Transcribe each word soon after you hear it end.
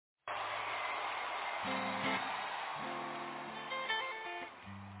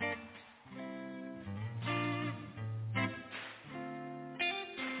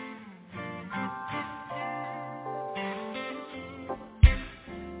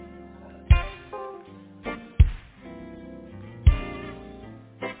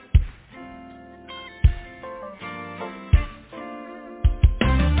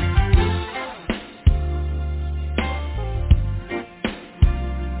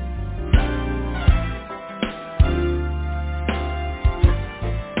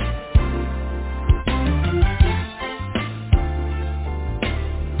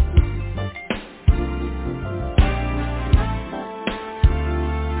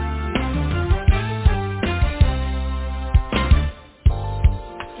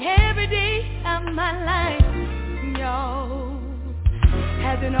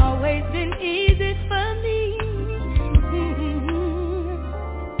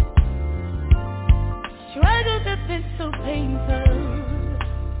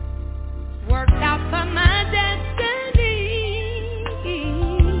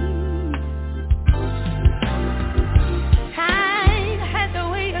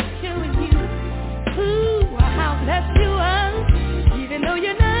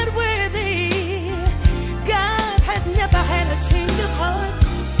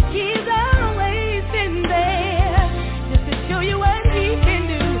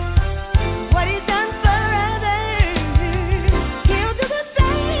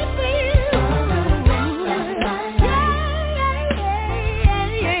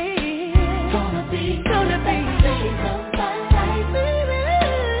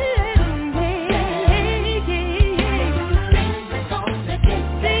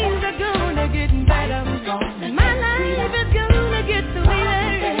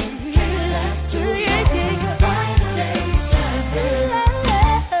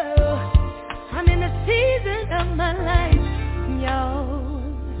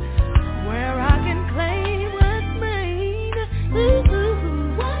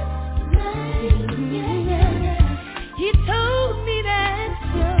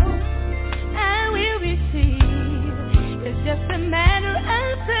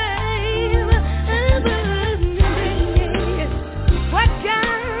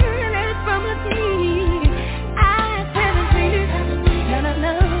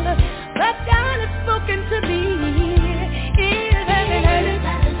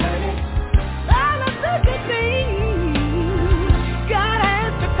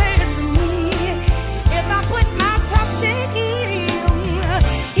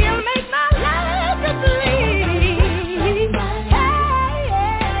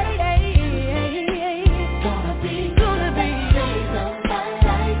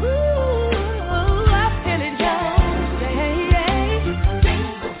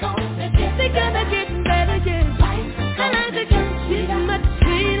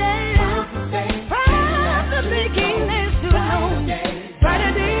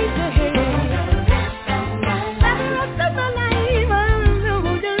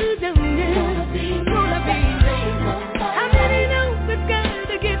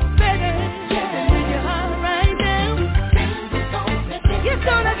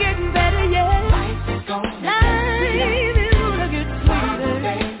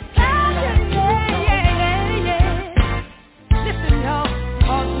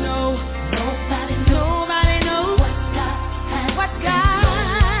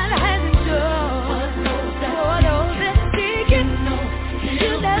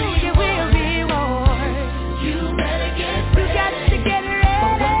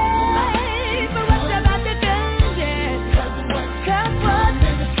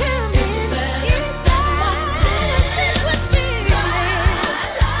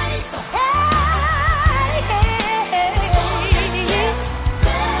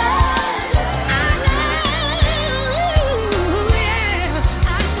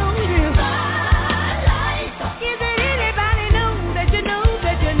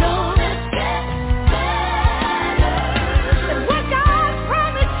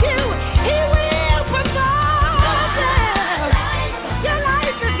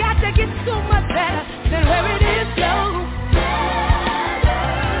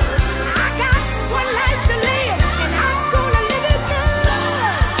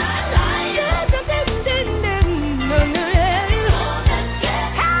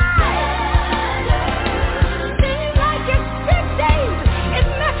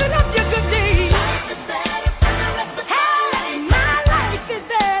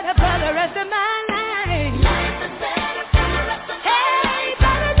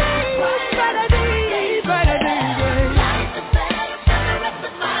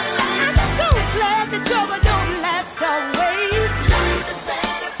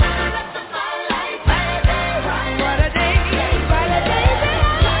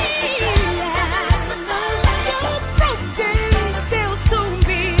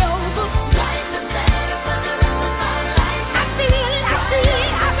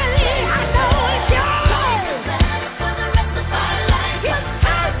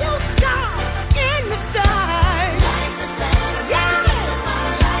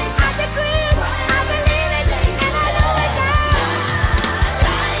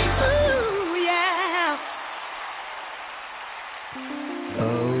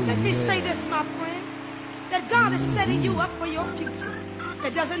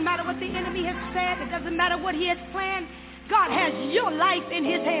doesn't matter what the enemy has said. It doesn't matter what he has planned. God has your life in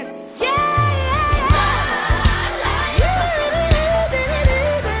his hands.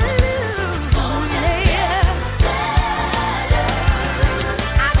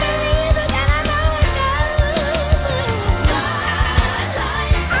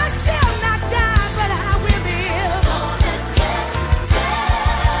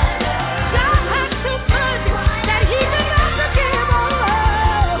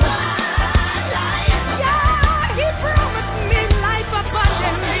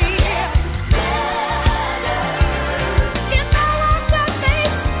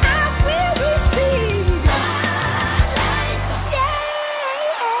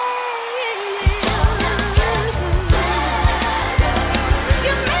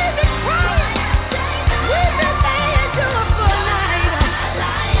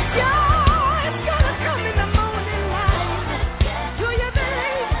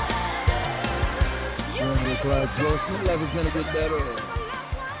 Life is going to get better.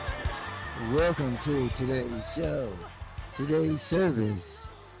 Welcome to today's show, today's service,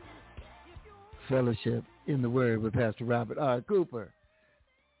 Fellowship in the Word with Pastor Robert R. Cooper.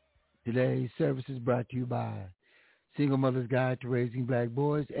 Today's service is brought to you by Single Mother's Guide to Raising Black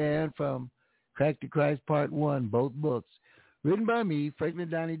Boys and from Crack to Christ Part 1, both books, written by me, Franklin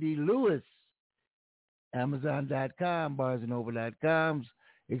Donnie D. Lewis. Amazon.com, BarnesandNoble.com,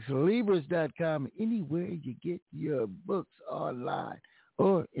 Exlibris.com, anywhere you get your books online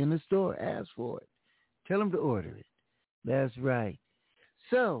or in the store, ask for it. Tell them to order it. That's right.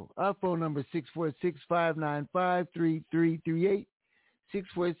 So, our phone number is 646-595-3338,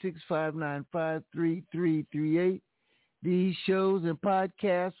 646-595-3338. These shows and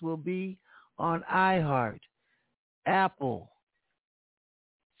podcasts will be on iHeart, Apple,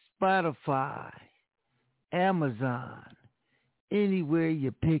 Spotify, Amazon. Anywhere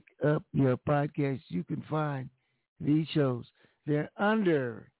you pick up your podcast, you can find these shows. They're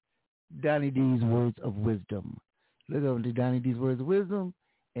under Donnie D's Words of Wisdom. Look over to Donnie D's Words of Wisdom,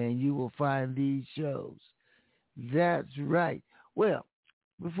 and you will find these shows. That's right. Well,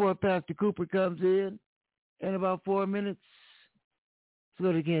 before Pastor Cooper comes in about 4 minutes, let's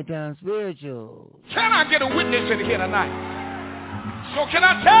go to Canton Spiritual. Can I get a witness in here tonight? So can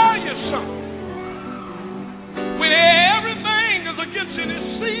I tell you something? When everything is against you,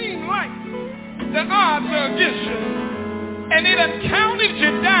 it seems like the odds are against you. And it has counted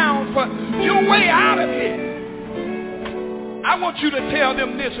you down for your way out of here. I want you to tell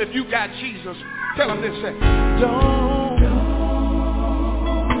them this if you got Jesus. Tell them this. Say,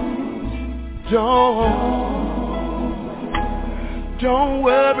 don't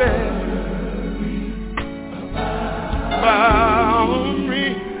worry about me.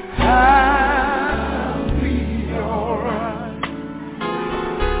 I'll be alright.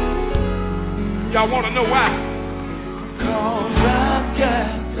 Y'all want to know why? 'Cause I've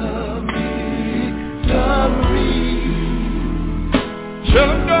got the victory. Tell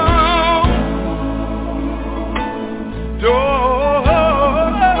them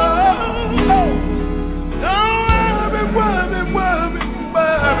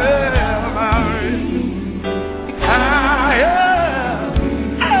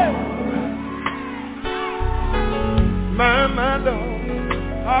my Lord.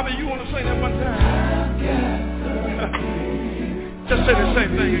 Harvey, you want to say that one time? Just say the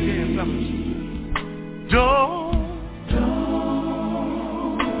same thing again, fellas.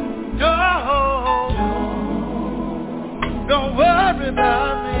 Don't worry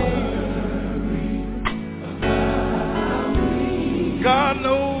about me. God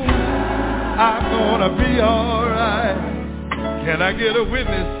knows I'm gonna be alright. Can I get a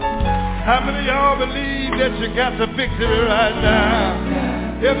witness? How many of y'all believe that you got the victory right now?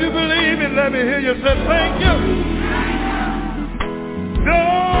 If you believe it, let me hear you say thank you.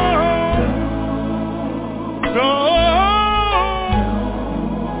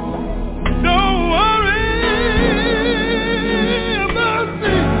 Don't worry about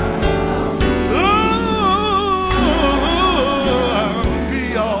me. I'll be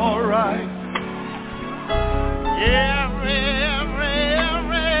alright. Yeah.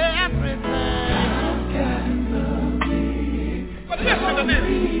 Listen to this.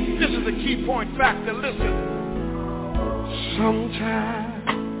 This is the key point factor. Listen. Sometimes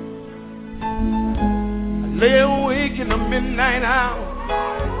I lay awake in the midnight hour.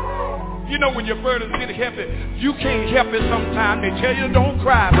 You know when your burdens get heavy, you can't help it sometimes. They tell you don't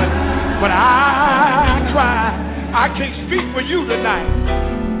cry, but I cry. I can't speak for you tonight.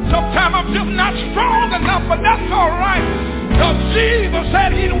 Sometimes I'm just not strong enough, but that's all right. Because Jesus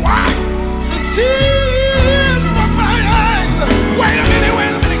said he'd wipe the tears from my eyes. Wait a minute,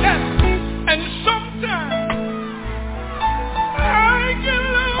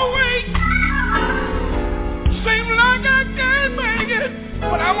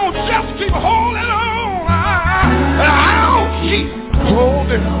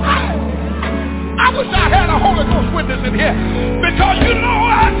 I wish I had a Holy Ghost witness in here. Because you know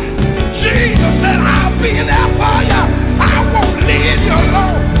what? Jesus said, I'll be there for you. I won't leave you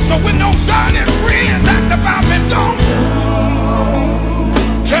alone. So when those dirty friends act about me, don't.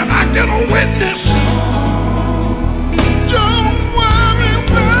 Can I get a witness? Don't worry,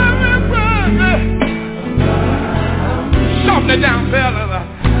 worry. Something down, fella.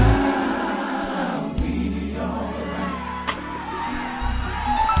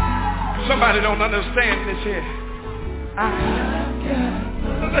 Somebody don't understand this here.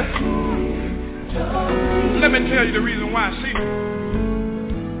 Let me tell you the reason why. See,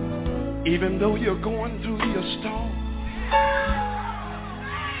 even though you're going through your storm,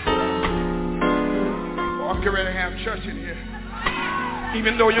 oh, I'm getting ready to have church in here.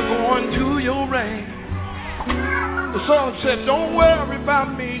 Even though you're going through your rain, the song said, don't worry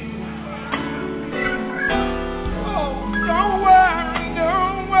about me. Oh, don't worry,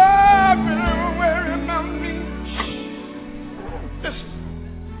 don't worry about me. Listen,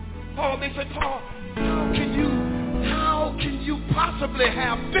 Paul, they said, Paul, how can you possibly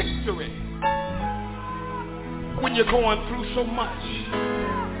have victory when you're going through so much?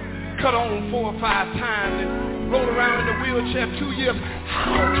 Cut on 4 or 5 times and roll around in a wheelchair 2 years.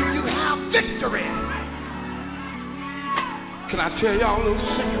 How can you have victory? Can I tell y'all a little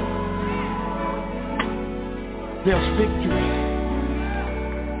secret? There's victory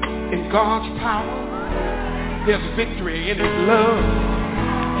in God's power. There's victory in His love.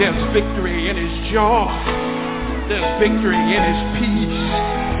 There's victory in His joy. There's victory in His peace.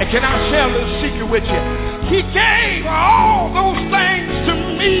 And can I share a little secret with you? He gave all those things to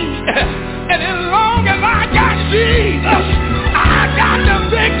me. And as long as I got Jesus, I got the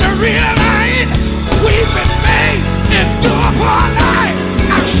victory. And I ain't weeping may endure for a night.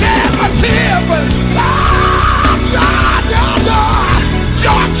 I shed my tears, but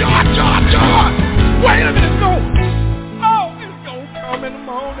joy. Wait a minute, no. Oh, it's gonna come in the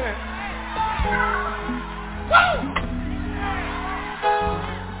morning. Woo!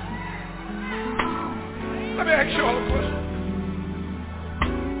 Let me ask you all a question.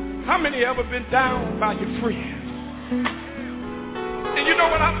 How many ever been down by your friends? And you know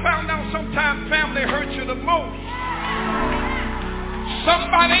what I found out? Sometimes family hurts you the most.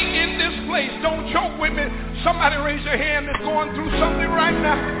 Somebody in this place, don't joke with me. Somebody raise your hand that's going through something right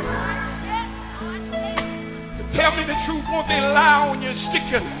now. Tell me the truth, won't they lie on you,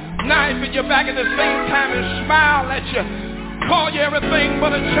 stick your knife in your back at the same time and smile at you, call you everything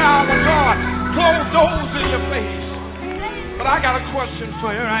but a child of God, close doors in your face. But I got a question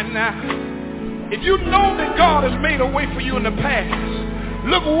for you right now. If you know that God has made a way for you in the past,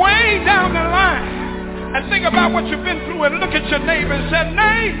 look way down the line and think about what you've been through and look at your neighbor and say,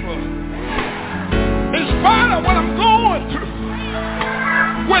 neighbor, in spite of what I'm going through,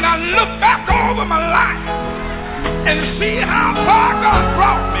 when I look back over my life and see how far God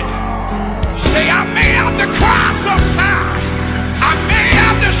brought me, say I may have to cry sometimes, I may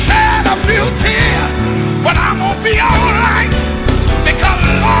have to shed a few tears, but I'm going to be all right, because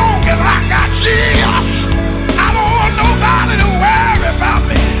as long as I got Jesus, I don't want nobody to worry about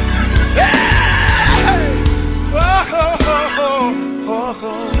me. Yeah.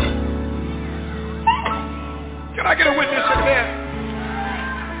 Can I get a witness in there?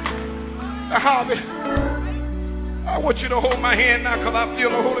 Harvey, I want you to hold my hand now because I feel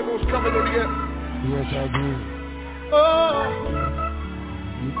the Holy Ghost coming in here. Yes, I do. Oh.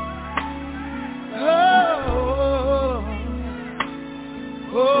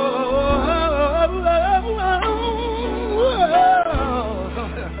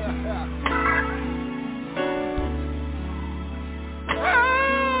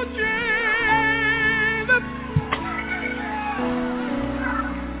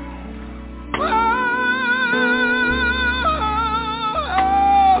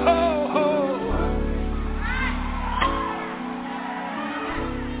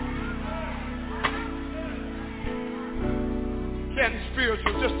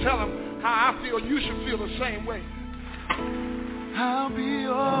 Just tell them how I feel. You should feel the same way. I'll be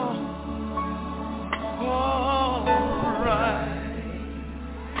all right.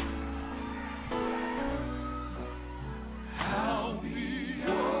 I'll be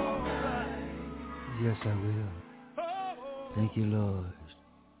all right. Yes, I will. Thank you, Lord.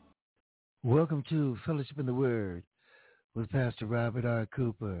 Welcome to Fellowship in the Word with Pastor Robert R.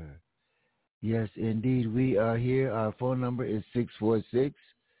 Cooper. Yes, indeed, we are here. Our phone number is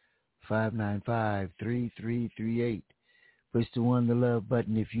 646-595-3338. Push the one, the love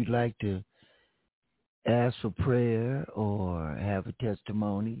button if you'd like to ask for prayer or have a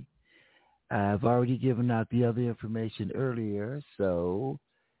testimony. I've already given out the other information earlier, so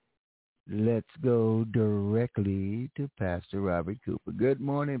let's go directly to Pastor Robert Cooper. Good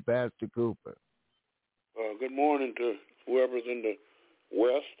morning, Pastor Cooper. Good morning to whoever's in the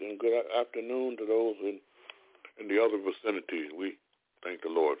West, and good afternoon to those in the other vicinities. We thank the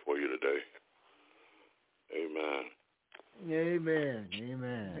Lord for you today. Amen. Amen.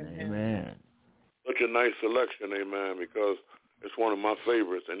 Amen. Amen. Such a nice selection, amen, because it's one of my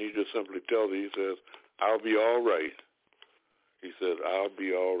favorites, and he just simply tells you, he says, I'll be all right. He says, I'll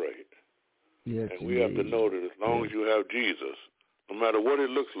be all right. Yes, and we have to know that as long as you have Jesus, no matter what it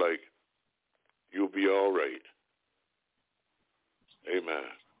looks like, you'll be all right. Amen.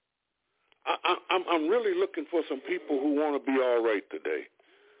 I'm really looking for some people who want to be all right today,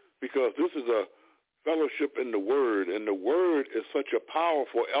 because this is a fellowship in the Word, and the Word is such a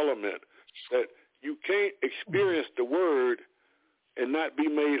powerful element that you can't experience the Word and not be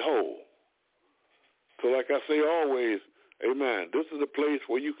made whole. So like I say always, amen, this is a place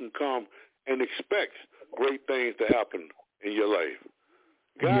where you can come and expect great things to happen in your life.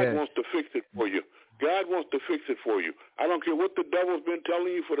 God wants to fix it for you. God wants to fix it for you. I don't care what the devil's been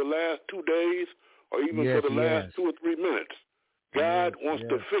telling you for the last 2 days or even for the last 2 or 3 minutes. God wants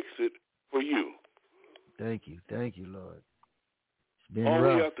to fix it for you. Thank you. Thank you, Lord. It's been all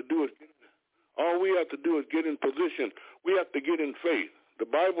rough. we have to do is get in position. We have to get in faith. The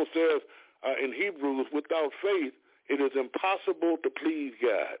Bible says in Hebrews, without faith, it is impossible to please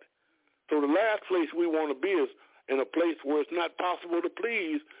God. So the last place we want to be is in a place where it's not possible to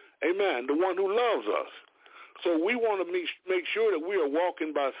please, amen, the one who loves us. So we want to make sure that we are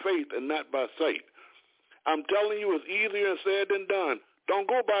walking by faith and not by sight. I'm telling you, it's easier said than done. Don't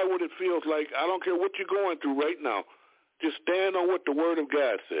go by what it feels like. I don't care what you're going through right now. Just stand on what the Word of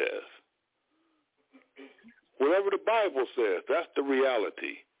God says. Whatever the Bible says, that's the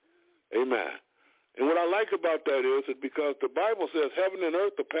reality. Amen. And what I like about that is because the Bible says heaven and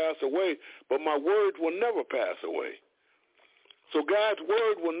earth will pass away, but my words will never pass away. So God's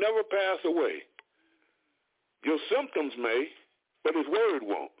word will never pass away. Your symptoms may, but his word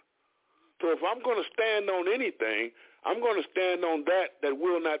won't. So if I'm going to stand on anything, I'm going to stand on that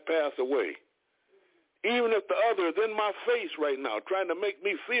will not pass away. Even if the other is in my face right now trying to make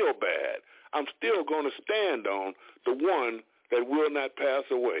me feel bad, I'm still going to stand on the one that will not pass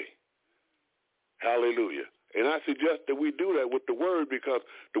away. Hallelujah. And I suggest that we do that with the word, because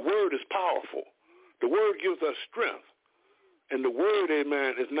the word is powerful. The word gives us strength. And the word,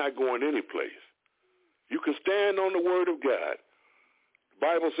 amen, is not going any place. You can stand on the word of God. The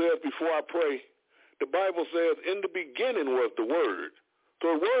Bible says, before I pray, the Bible says, in the beginning was the word.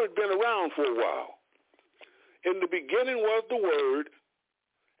 So the word been around for a while. In the beginning was the word,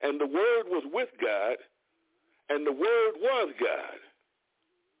 and the word was with God, and the word was God.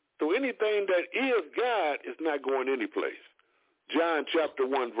 So anything that is God is not going anyplace. John chapter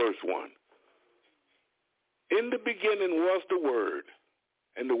 1, verse 1. In the beginning was the Word,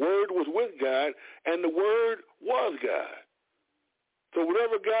 and the Word was with God, and the Word was God. So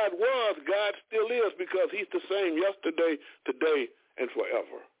whatever God was, God still is, because he's the same yesterday, today, and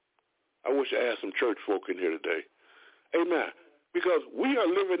forever. I wish I had some church folk in here today. Amen. Because we are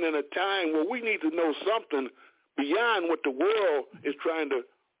living in a time where we need to know something beyond what the world is trying to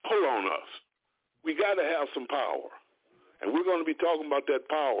pull on us. We got to have some power. And we're going to be talking about that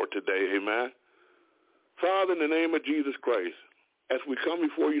power today, amen. Father, in the name of Jesus Christ, as we come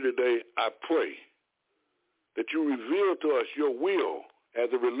before you today, I pray that you reveal to us your will as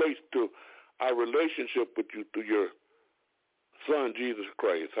it relates to our relationship with you through your Son, Jesus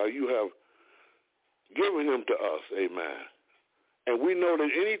Christ, how you have given him to us, amen. And we know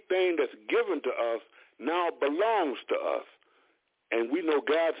that anything that's given to us now belongs to us. And we know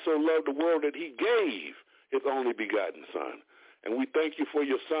God so loved the world that he gave his only begotten Son. And we thank you for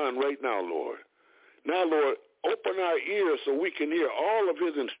your Son right now, Lord. Now, Lord, open our ears so we can hear all of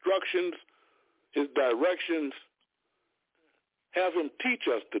his instructions, his directions. Have him teach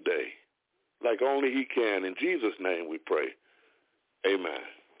us today like only he can. In Jesus' name we pray. Amen.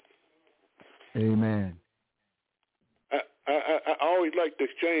 Amen. I always like to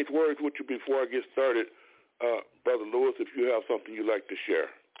exchange words with you before I get started. Brother Lewis, if you have something you'd like to share.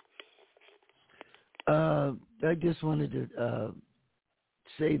 I just wanted to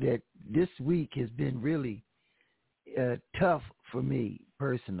say that this week has been really tough for me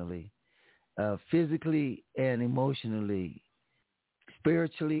personally, physically and emotionally,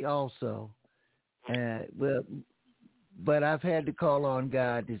 spiritually also. But I've had to call on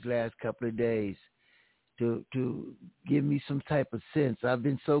God these last couple of days to give me some type of sense. I've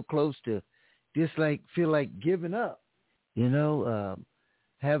been so close to just feel like giving up,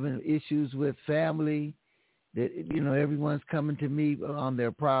 having issues with family that, everyone's coming to me on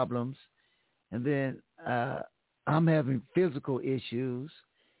their problems. and then I'm having physical issues,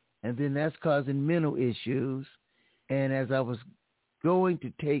 and then that's causing mental issues. And as I was going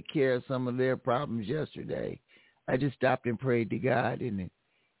to take care of some of their problems yesterday, I just stopped and prayed to God, and it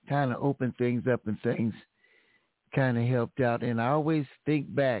kind of opened things up, and things kind of helped out. And I always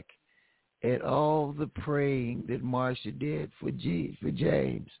think back at all the praying that Marsha did for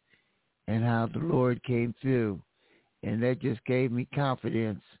James, and how the Lord came through, and that just gave me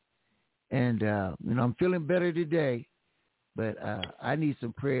confidence. And I'm feeling better today, but I need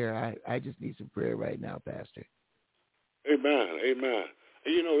some prayer. I just need some prayer right now, Pastor. Amen, amen.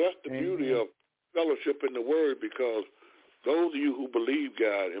 And that's the beauty of fellowship in the Word, because those of you who believe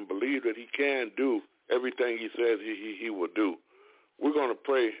God and believe that he can do everything he says he will do, we're going to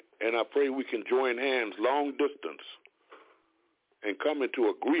pray, and I pray we can join hands long distance and come into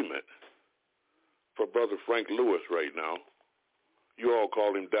agreement for Brother Frank Lewis right now. You all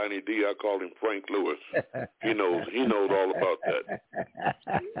call him Donnie D. I call him Frank Lewis. He knows all about that.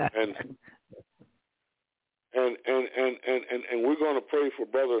 And we're going to pray for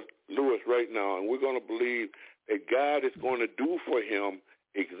Brother Lewis right now, and we're going to believe that God is going to do for him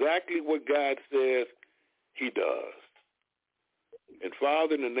exactly what God says he does. And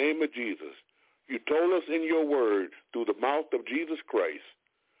Father, in the name of Jesus, you told us in your word through the mouth of Jesus Christ,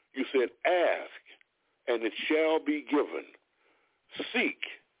 you said, ask, and it shall be given. Seek,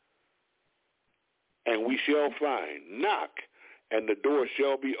 and we shall find. Knock, and the door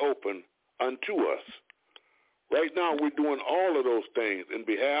shall be open unto us. Right now, we're doing all of those things in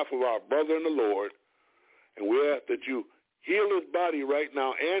behalf of our brother in the Lord, and we ask that you heal his body right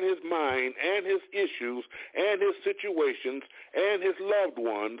now, and his mind, and his issues, and his situations, and his loved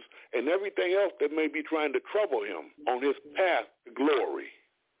ones, and everything else that may be trying to trouble him on his path to glory.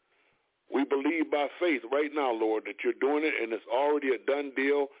 We believe by faith right now, Lord, that you're doing it, and it's already a done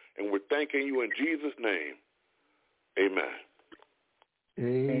deal, and we're thanking you in Jesus' name. Amen.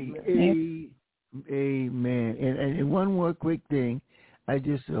 Amen. And one more quick thing. I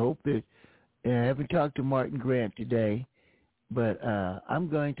just hope that, I haven't talked to Martin Grant today, but I'm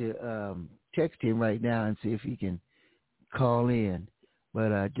going to text him right now and see if he can call in.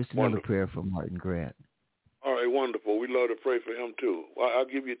 But just another Wonderful prayer for Martin Grant. All right, wonderful. We'd love to pray for him, too. Well, I'll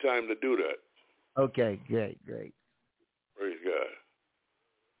give you time to do that. Okay, great. Praise God.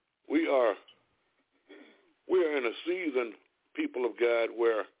 We are in a season, people of God,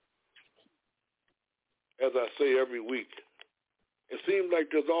 where, as I say every week, it seems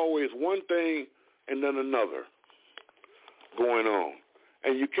like there's always one thing and then another going on.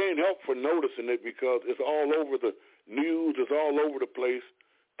 And you can't help for noticing it because it's all over the news, it's all over the place.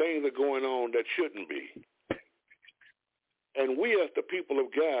 Things are going on that shouldn't be. And we as the people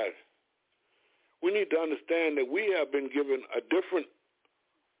of God, we need to understand that we have been given a different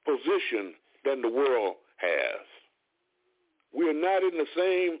position than the world has. We are not in the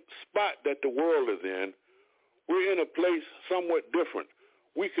same spot that the world is in. We're in a place somewhat different.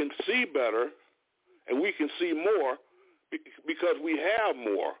 We can see better and we can see more because we have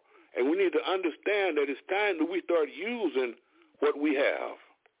more. And we need to understand that it's time that we start using what we have.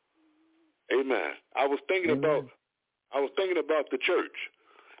 Amen. I was thinking about the church.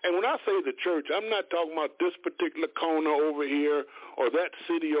 And when I say the church, I'm not talking about this particular corner over here or that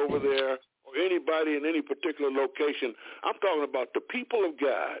city over there or anybody in any particular location. I'm talking about the people of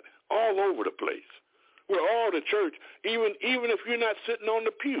God all over the place. We're all the church, even if you're not sitting on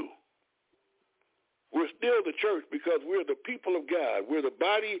the pew. We're still the church because we're the people of God. We're the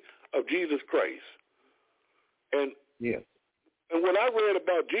body of Jesus Christ. And what I read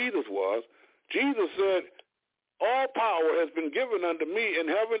about Jesus was, Jesus said, all power has been given unto me in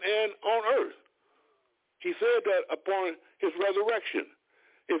heaven and on earth. He said that upon his resurrection.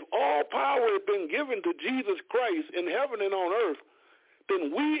 If all power has been given to Jesus Christ in heaven and on earth,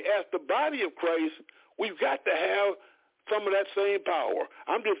 then we as the body of Christ, we've got to have some of that same power.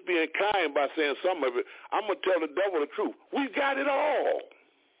 I'm just being kind by saying some of it. I'm going to tell the devil the truth. We've got it all.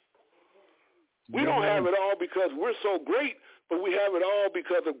 We don't have it all because we're so great, but we have it all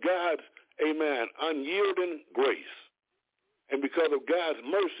because of God's, amen, unyielding grace. And because of God's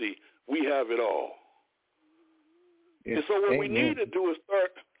mercy, we have it all. Yes. And so what we need to do is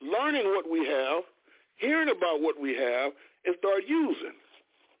start learning what we have, hearing about what we have, and start using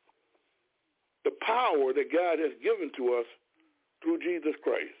the power that God has given to us through Jesus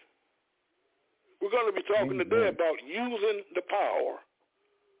Christ. We're going to be talking today about using the power.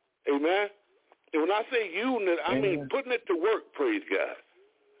 Amen? And when I say using it, I mean putting it to work, praise God.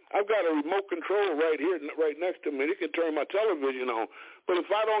 I've got a remote control right here, right next to me. It can turn my television on. But if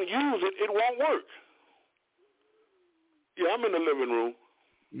I don't use it, it won't work. Yeah, I'm in the living room.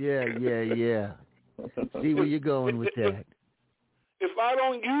 Yeah. See where you're going with that. If I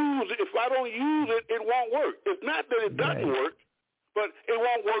don't use it, it won't work. It's not that it doesn't work, but it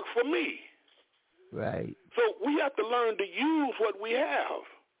won't work for me. Right. So we have to learn to use what we have,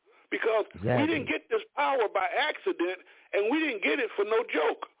 because we didn't get this power by accident, and we didn't get it for no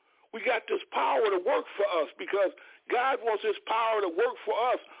joke. We got this power to work for us because God wants his power to work for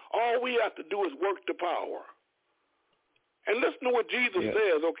us. All we have to do is work the power. And listen to what Jesus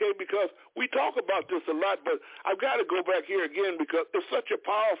says, okay, because we talk about this a lot, but I've got to go back here again because it's such a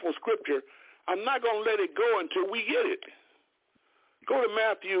powerful scripture. I'm not going to let it go until we get it. Go to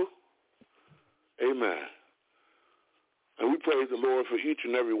Matthew. Amen. And we praise the Lord for each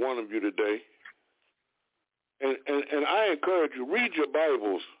and every one of you today. And I encourage you, read your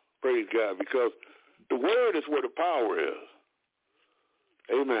Bibles, praise God, because the word is where the power is.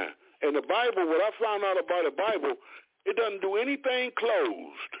 Amen. And the Bible, what I found out about the Bible, it doesn't do anything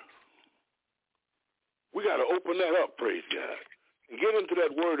closed. We got to open that up, praise God, and get into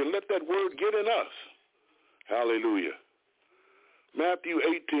that word and let that word get in us. Hallelujah. Matthew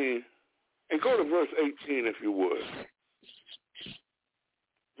 18, and go to verse 18 if you would.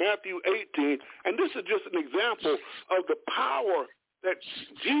 Matthew 18, and this is just an example of the power that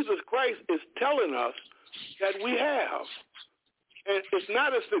Jesus Christ is telling us that we have. And it's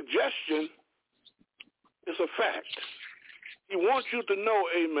not a suggestion, it's a fact. He wants you to know,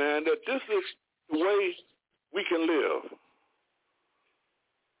 amen, that this is the way we can live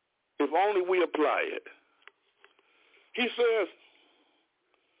if only we apply it. He says,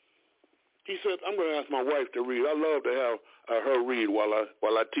 I'm going to ask my wife to read. I love to have her read while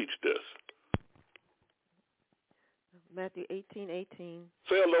I teach this. Matthew 18:18.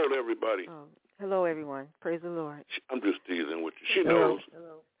 Say hello to everybody. Oh, hello, everyone. Praise the Lord. I'm just teasing with you. She knows.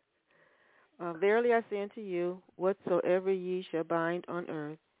 Hello. Verily I say unto you, whatsoever ye shall bind on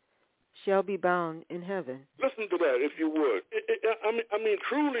earth shall be bound in heaven. Listen to that, if you would. I mean,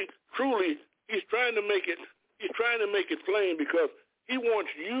 truly, he's trying to make it plain because he wants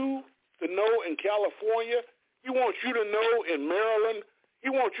you to know in California. He wants you to know in Maryland. He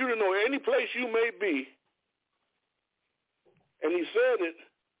wants you to know any place you may be. And he said it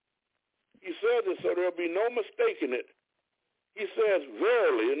so there'll be no mistaking it. He says,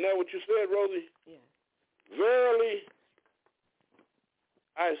 verily, isn't that what you said, Rosie? Yeah. Verily,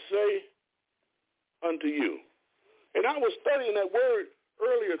 I say unto you. And I was studying that word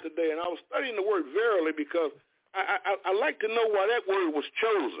earlier today, and I was studying the word verily because I like to know why that word was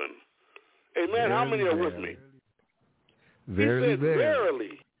chosen. Amen. How many are with me? Verily, he said,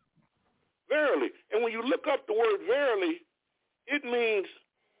 verily. Verily. And when you look up the word verily, it means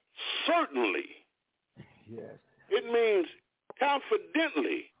certainly. Yes. It means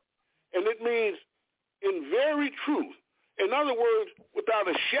confidently. And it means in very truth. In other words, without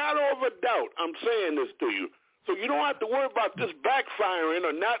a shadow of a doubt, I'm saying this to you. So you don't have to worry about this backfiring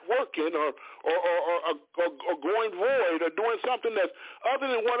or not working or going void or doing something that's other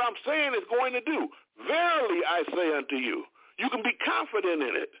than what I'm saying is going to do. Verily I say unto you. You can be confident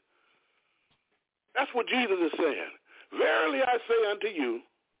in it. That's what Jesus is saying. Verily I say unto you.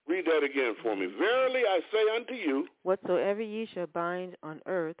 Read that again for me. Verily I say unto you. Whatsoever ye shall bind on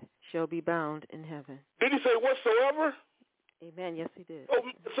earth shall be bound in heaven. Did he say whatsoever? Amen. Yes, he did.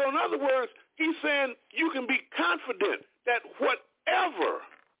 So in other words, he's saying you can be confident that whatever,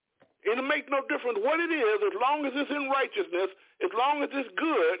 and it makes no difference what it is, as long as it's in righteousness, as long as it's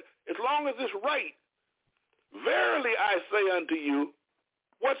good, as long as it's right. Verily I say unto you,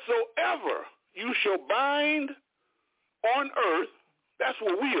 whatsoever you shall bind on earth, that's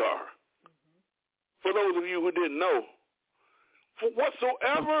where we are. For those of you who didn't know. For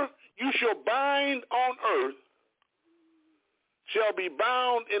whatsoever you shall bind on earth shall be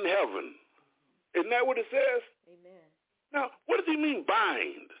bound in heaven. Isn't that what it says? Amen. Now, what does he mean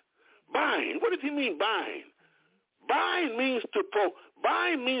bind? Bind. What does he mean bind? Bind means to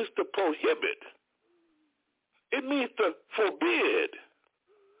prohibit. It means to forbid.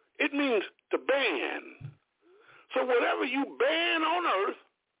 It means to ban. So whatever you ban on earth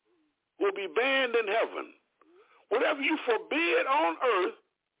will be banned in heaven. Whatever you forbid on earth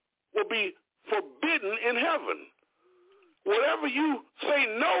will be forbidden in heaven. Whatever you say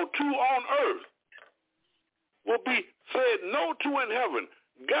no to on earth will be said no to in heaven.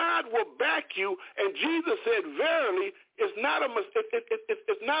 God will back you, and Jesus said, verily, it's not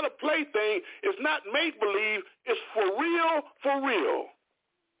a plaything. It's not make-believe. It's for real.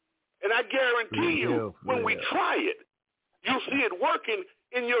 And I guarantee you, when we try it, you'll see it working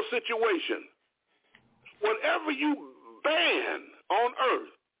in your situation. Whatever you ban on earth,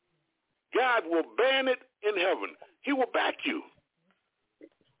 God will ban it in heaven. He will back you.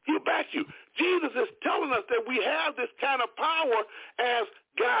 you. Jesus is telling us that we have this kind of power as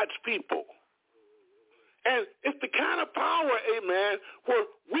God's people. And it's the kind of power, amen, where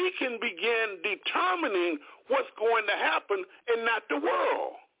we can begin determining what's going to happen and not the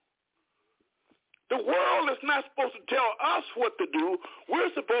world. The world is not supposed to tell us what to do.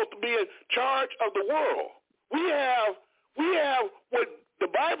 We're supposed to be in charge of the world. We have what the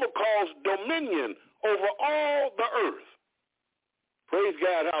Bible calls dominion over all the earth. Praise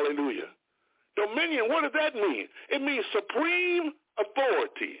God, hallelujah. Dominion, what does that mean? It means supreme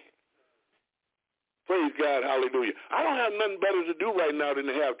authority. Praise God, hallelujah. I don't have nothing better to do right now than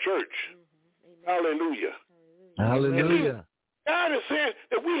to have church. Mm-hmm. Hallelujah. Hallelujah. God is saying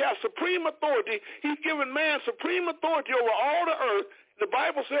that we have supreme authority. He's given man supreme authority over all the earth. The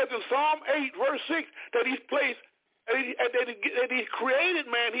Bible says in Psalm 8, verse 6, that he's placed, that he created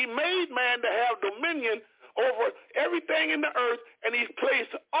man. He made man to have dominion over everything in the earth, and he's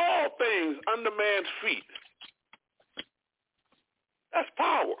placed all things under man's feet. That's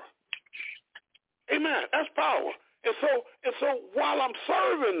power. Amen. That's power. And so while I'm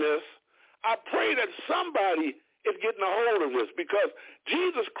serving this, I pray that somebody is getting a hold of this, because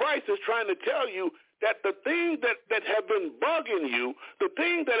Jesus Christ is trying to tell you that the things that have been bugging you, the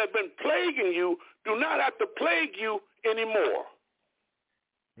things that have been plaguing you, do not have to plague you anymore.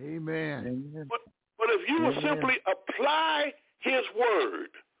 Amen. But if you will simply apply his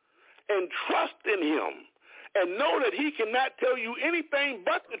word and trust in him and know that he cannot tell you anything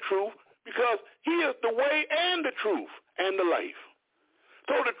but the truth, because he is the way and the truth and the life.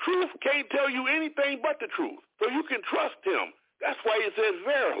 So the truth can't tell you anything but the truth. So you can trust him. That's why he says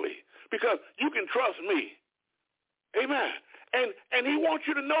verily, because you can trust me. Amen. And he wants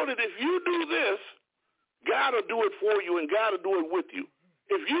you to know that if you do this, God will do it for you and God will do it with you.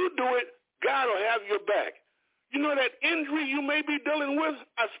 If you do it, God will have your back. You know that injury you may be dealing with?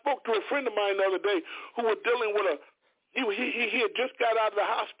 I spoke to a friend of mine the other day who was dealing with he had just got out of the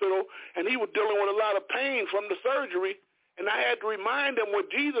hospital, and he was dealing with a lot of pain from the surgery. And I had to remind him what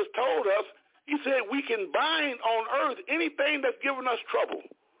Jesus told us. He said we can bind on earth anything that's giving us trouble.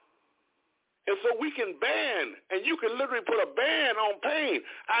 And so we can ban, and you can literally put a ban on pain.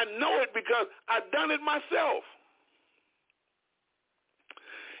 I know it because I've done it myself.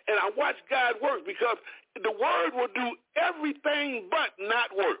 And I watch God work, because the word will do everything but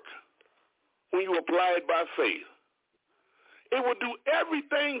not work when you apply it by faith. It will do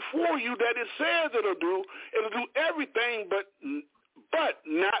everything for you that it says it'll do. It'll do everything but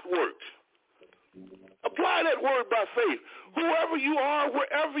not work. Apply that word by faith. Whoever you are,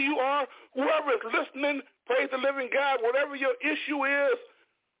 wherever you are, whoever is listening, praise the living God, whatever your issue is,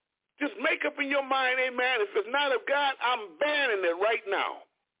 just make up in your mind, amen, if it's not of God, I'm banning it right now.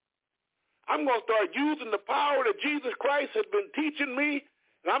 I'm going to start using the power that Jesus Christ has been teaching me,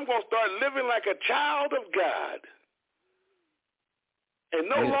 and I'm going to start living like a child of God. And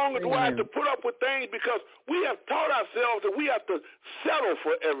no longer do I have to put up with things, because we have taught ourselves that we have to settle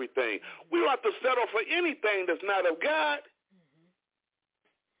for everything. We don't have to settle for anything that's not of God.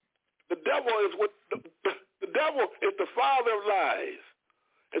 The devil is the father of lies.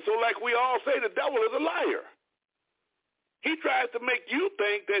 And so like we all say, the devil is a liar. He tries to make you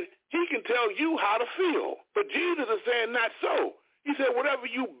think that he can tell you how to feel. But Jesus is saying not so. He said whatever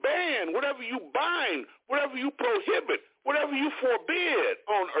you ban, whatever you bind, whatever you prohibit, whatever you forbid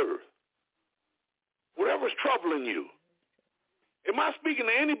on earth, whatever's troubling you. Am I speaking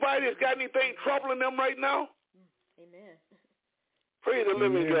to anybody that's got anything troubling them right now? Amen. Praise the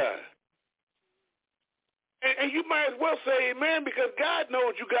living God. And you might as well say amen, because God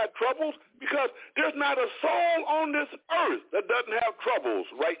knows you got troubles, because there's not a soul on this earth that doesn't have troubles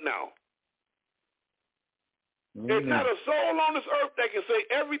right now. There's not a soul on this earth that can say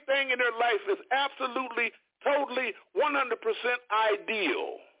everything in their life is absolutely, totally, 100%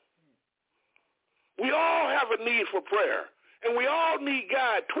 ideal. We all have a need for prayer, and we all need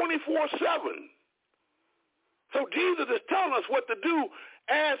God 24/7. So Jesus is telling us what to do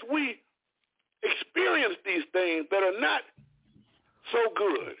as we experience these things that are not so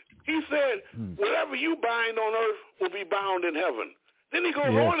good. He said, whatever you bind on earth will be bound in heaven. Then he goes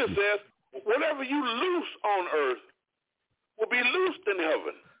on and says, whatever you loose on earth will be loosed in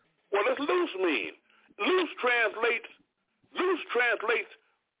heaven. What does loose mean? Loose translates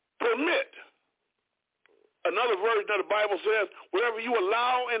permit. Another version of the Bible says, whatever you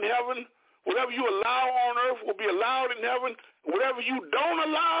allow in heaven, whatever you allow on earth will be allowed in heaven. Whatever you don't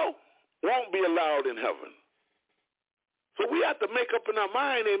allow won't be allowed in heaven. So we have to make up in our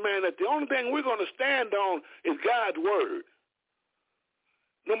mind, amen, that the only thing we're going to stand on is God's word.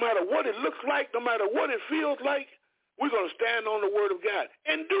 No matter what it looks like, no matter what it feels like, we're going to stand on the word of God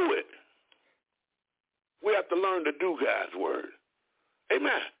and do it. we have to learn to do God's word.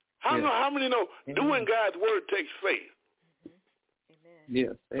 Amen. How many know doing God's word takes faith? Amen.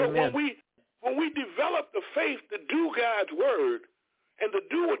 Yes. So Amen. when we develop the faith to do God's word and to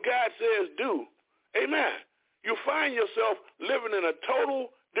do what God says do, amen, you find yourself living in a total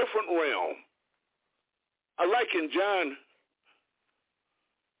different realm. I like in John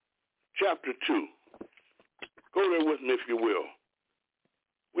chapter 2. Go there with me if you will.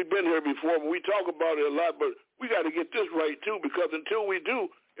 We've been here before, but we talk about it a lot, but we got to get this right too, because until we do,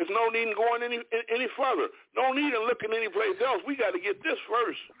 there's no need in going any further. No need in looking any place else. We got to get this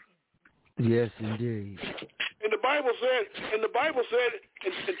first. Yes, indeed. And the Bible said in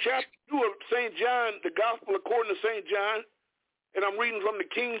chapter 2 of St. John, the Gospel according to St. John, and I'm reading from the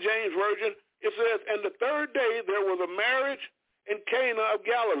King James Version, it says, and the third day there was a marriage in Cana of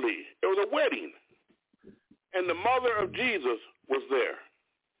Galilee. There was a wedding, and the mother of Jesus was there.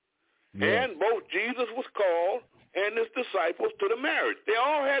 Yes. And both Jesus was called and his disciples to the marriage. They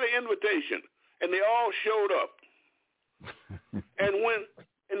all had an invitation, and they all showed up. and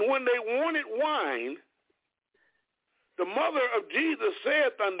when they wanted wine, the mother of Jesus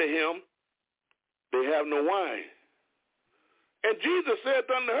said unto him, they have no wine. And Jesus said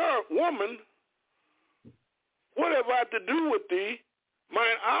unto her, woman, what have I to do with thee?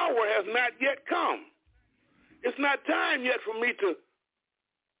 Mine hour has not yet come. It's not time yet for me to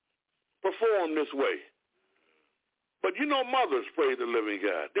perform this way. But you know mothers, praise the living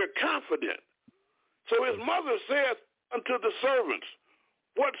God. They're confident. So his mother said unto the servants,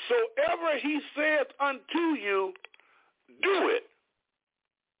 whatsoever he saith unto you, do it.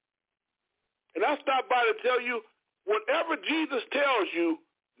 And I stop by to tell you, whatever Jesus tells you,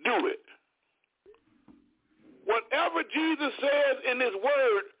 do it. Whatever Jesus says in his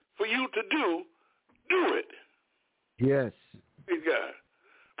word for you to do it. Yes. Praise God.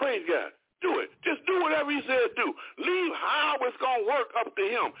 Praise God. Do it. Just do whatever he says do. Leave how it's going to work up to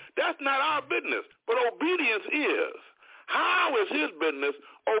him. That's not our business, but obedience is. How is his business?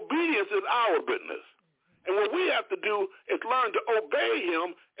 Obedience is our business. And what we have to do is learn to obey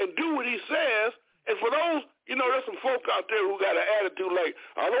him and do what he says. And for those, there's some folk out there who got an attitude like,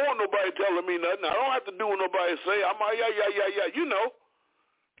 I don't want nobody telling me nothing. I don't have to do what nobody say. I'm like, yeah.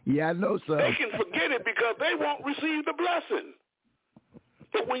 Yeah, I know so. They can forget it because they won't receive the blessing.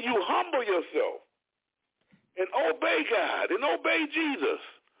 But when you humble yourself and obey God and obey Jesus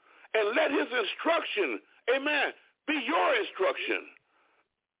and let his instruction, amen, be your instruction,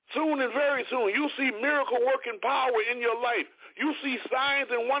 soon and very soon you'll see miracle working power in your life. You see signs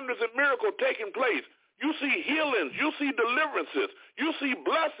and wonders and miracles taking place. You see healings. You see deliverances. You see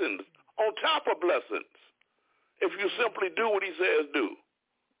blessings on top of blessings if you simply do what he says do.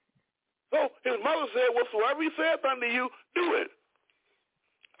 So his mother said, whatsoever he saith unto you, do it.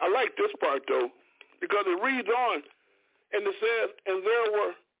 I like this part, though, because it reads on, and it says, and there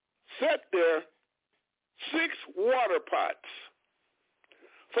were set there 6 water pots.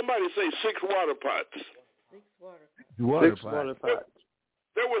 Somebody say 6 water pots. 6 water pots. Water pots.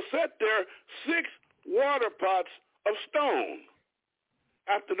 There were set there 6 water pots of stone,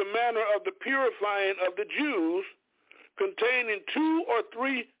 after the manner of the purifying of the Jews, containing 2 or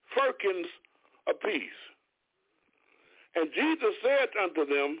 3 firkins apiece. And Jesus said unto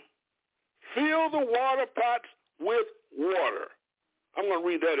them, fill the water pots with water. I'm going to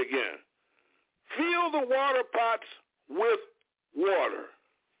read that again. Fill the water pots with water.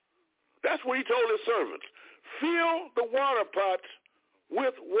 That's what he told his servants. Fill the water pots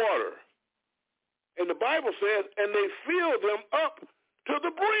with water. And the Bible says, and they filled them up to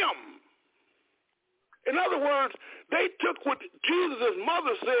the brim. In other words, they took what Jesus'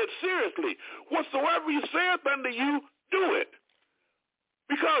 mother said seriously. Whatsoever he saith unto you, do it.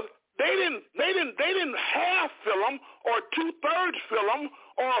 Because they didn't half fill them or 2/3 fill them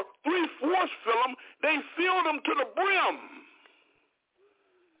or 3/4 fill them. They filled them to the brim.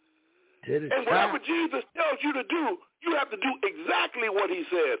 And whatever Jesus tells you to do, you have to do exactly what he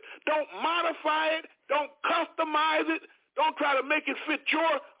says. Don't modify it. Don't customize it. Don't try to make it fit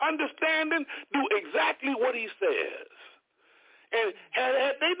your understanding. Do exactly what he says. And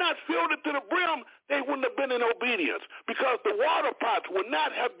had they not filled it to the brim, they wouldn't have been in obedience because the water pots would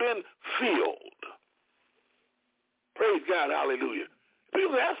not have been filled. Praise God, hallelujah.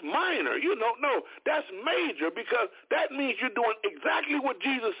 People, that's minor. No, that's major because that means you're doing exactly what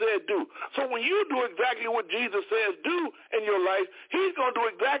Jesus said do. So when you do exactly what Jesus says do in your life, he's going to do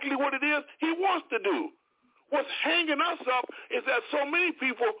exactly what it is he wants to do. What's hanging us up is that so many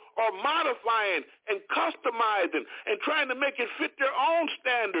people are modifying and customizing and trying to make it fit their own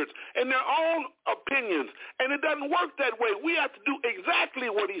standards and their own opinions. And it doesn't work that way. We have to do exactly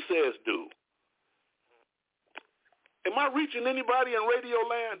what he says do. Am I reaching anybody in radio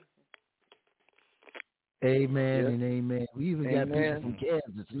land? Amen and amen. We even got people from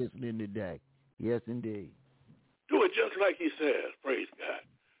Kansas listening today. Yes, indeed. Do it just like he says, praise God.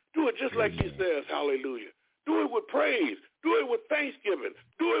 Do it just like he says, hallelujah. Do it with praise. Do it with thanksgiving.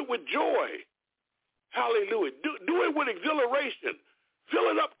 Do it with joy. Hallelujah. Do it with exhilaration. Fill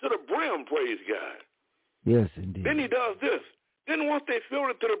it up to the brim, praise God. Yes, indeed. Then he does this. Then once they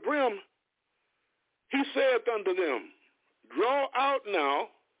filled it to the brim, he saith unto them, draw out now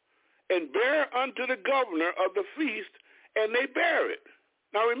and bear unto the governor of the feast, and they bear it.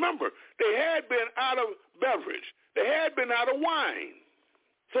 Now remember, they had been out of beverage. They had been out of wine.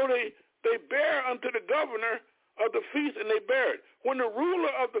 So they bear unto the governor of the feast, and they bear it. When the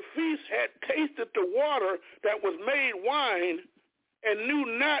ruler of the feast had tasted the water that was made wine, and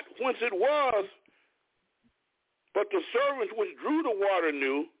knew not whence it was, but the servants which drew the water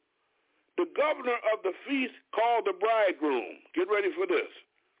knew, the governor of the feast called the bridegroom. Get ready for this.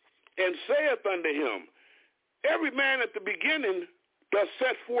 And saith unto him, every man at the beginning does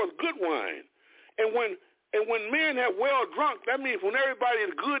set forth good wine. And when men have well drunk, that means when everybody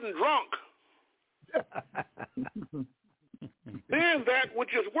is good and drunk, then that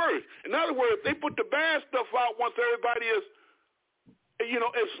which is worse. In other words, they put the bad stuff out once everybody is,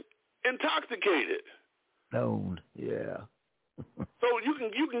 is intoxicated. Stoned, yeah. So you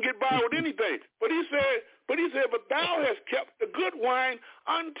can get by with anything. But he said, but thou hast kept the good wine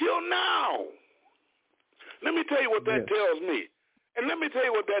until now. Let me tell you what that tells me. And let me tell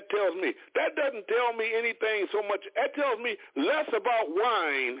you what that tells me. That doesn't tell me anything so much. That tells me less about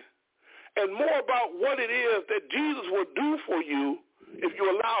wine and more about what it is that Jesus will do for you if you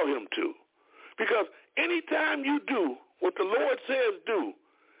allow him to. Because anytime you do what the Lord says do,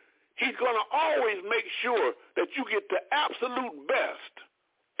 he's going to always make sure that you get the absolute best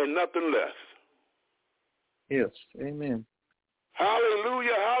and nothing less. Yes, amen.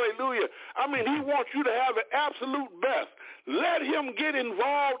 Hallelujah, hallelujah. I mean, he wants you to have the absolute best. Let him get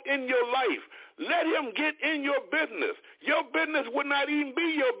involved in your life. Let him get in your business. Your business would not even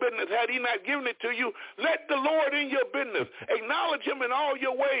be your business had he not given it to you. Let the Lord in your business. Acknowledge him in all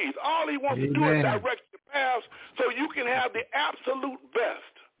your ways. All he wants to do is direct your paths so you can have the absolute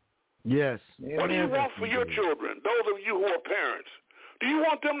best. Yes. What do you want for your children, those of you who are parents? Do you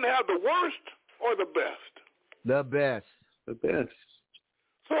want them to have the worst or the best? The best. The best.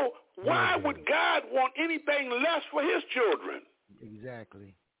 So why would God want anything less for his children?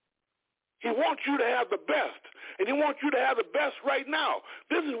 Exactly. He wants you to have the best, and he wants you to have the best right now.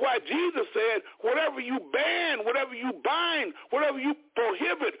 This is why Jesus said, whatever you ban, whatever you bind, whatever you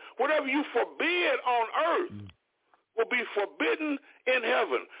prohibit, whatever you forbid on earth will be forbidden in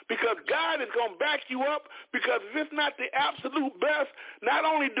heaven, because God is going to back you up, because if it's not the absolute best, not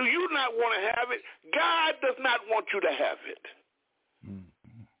only do you not want to have it, God does not want you to have it.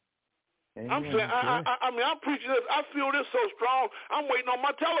 I'm saying, I mean, I'm preaching this. I feel this so strong, I'm waiting on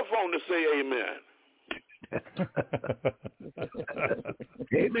my telephone to say amen.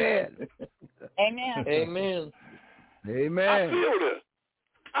 Amen. Amen. Amen. Amen.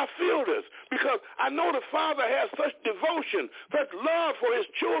 I feel this because I know the Father has such devotion, such love for his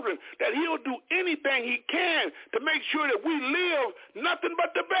children that he'll do anything he can to make sure that we live nothing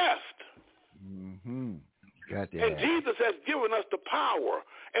but the best. Mm-hmm. And Jesus has given us the power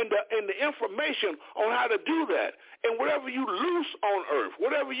and the information on how to do that. And whatever you loose on earth,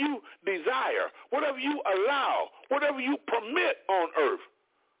 whatever you desire, whatever you allow, whatever you permit on earth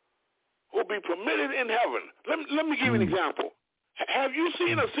will be permitted in heaven. Let me give you an example. Have you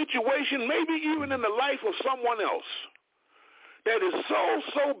seen a situation, maybe even in the life of someone else, that is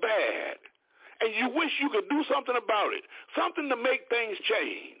so bad, and you wish you could do something about it, something to make things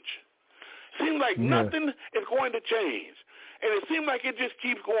change? Seems like nothing is going to change. And it seems like it just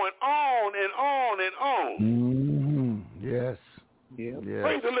keeps going on and on and on. Mm-hmm. Yes. Yes.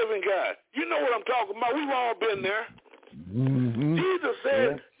 Praise the living God. You know what I'm talking about. We've all been there. Mm-hmm. Jesus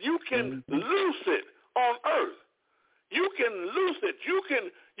said you can loose it on earth. You can loose it.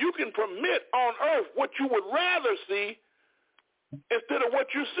 You can permit on earth what you would rather see instead of what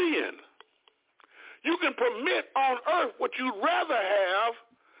you're seeing. You can permit on earth what you'd rather have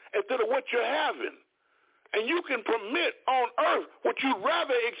instead of what you're having. And you can permit on earth what you'd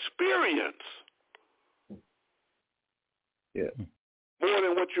rather experience more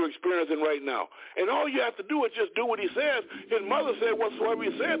than what you're experiencing right now. And all you have to do is just do what he says. His mother said, whatsoever he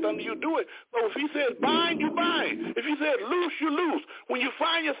said, unto you do it. So if he says bind, you bind. If he says loose, you loose. When you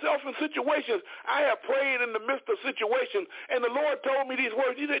find yourself in situations, I have prayed in the midst of situations, and the Lord told me these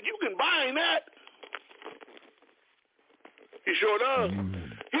words. He said, you can bind that. He sure does.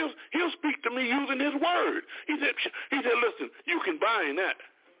 He'll he'll speak to me using his word. He said, listen, you can bind that.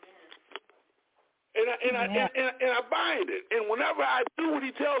 And I bind it. And whenever I do what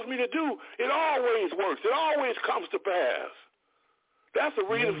he tells me to do, it always works. It always comes to pass. That's a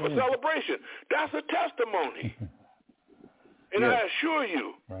reason for celebration. That's a testimony. And I assure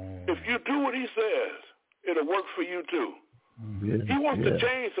you, if you do what he says, it'll work for you too. He wants to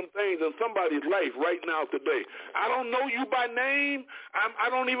change some things in somebody's life right now today. I don't know you by name. I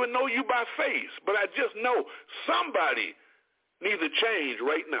don't even know you by face. But I just know somebody needs a change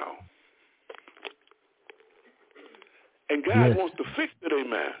right now. And God wants to fix it,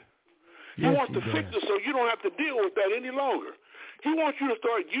 amen. He wants to fix it so you don't have to deal with that any longer. He wants you to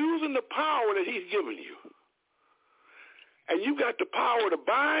start using the power that he's given you. And you got the power to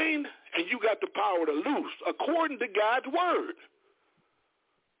bind, and you got the power to loose, according to God's word.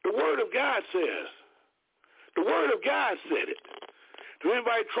 The word of God says. The word of God said it. If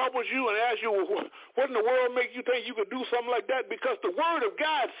anybody troubles you and asks you, well, what in the world makes you think you could do something like that? Because the word of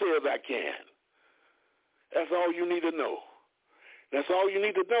God says I can. That's all you need to know. That's all you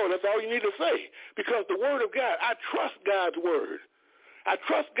need to know. That's all you need to say. Because the word of God, I trust God's word. I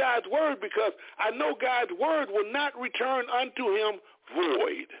trust God's word because I know God's word will not return unto him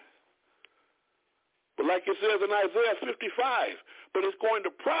void. But like it says in Isaiah 55, but it's going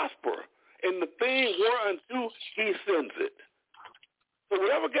to prosper in the thing whereunto he sends it. So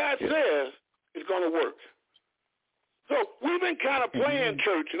whatever God says is going to work. So we've been kind of playing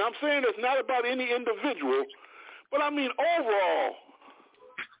church, and I'm saying it's not about any individual, but I mean overall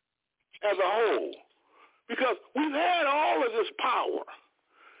as a whole. Because we've had all of this power,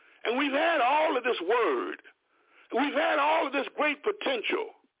 and we've had all of this word, and we've had all of this great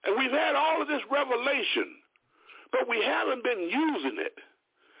potential, and we've had all of this revelation, but we haven't been using it.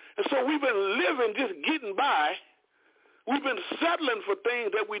 And so we've been living just getting by. We've been settling for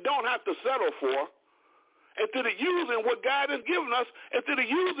things that we don't have to settle for, instead of using what God has given us, instead of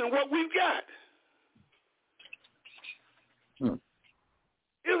using what we've got.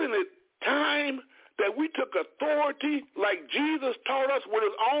 Isn't it time that we took authority like Jesus taught us with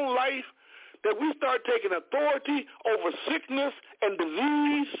his own life, that we start taking authority over sickness and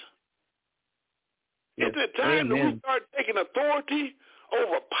disease? Isn't it time that we start taking authority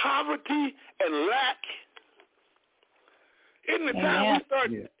over poverty and lack? Isn't it time we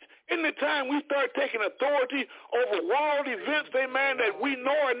start... Isn't it time we start taking authority over world events, amen, that we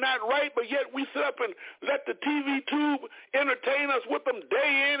know are not right, but yet we sit up and let the TV tube entertain us with them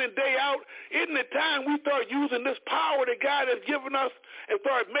day in and day out? Isn't it time we start using this power that God has given us and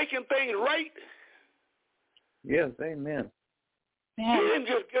start making things right? Yes, amen. He didn't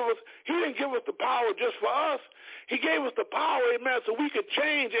give us the power just for us. He gave us the power, amen, so we could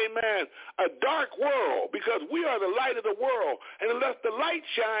change, amen, a dark world, because we are the light of the world. And unless the light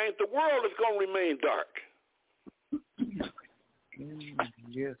shines, the world is going to remain dark.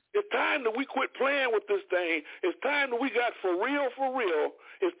 Yes. It's time that we quit playing with this thing. It's time that we got for real.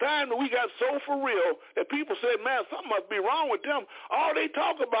 It's time that we got so for real that people said, man, something must be wrong with them. All they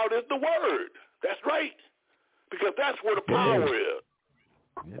talk about is the word. That's right, because that's where the power is.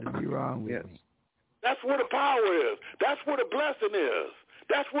 That'd be wrong with me. That's where the power is. That's where the blessing is.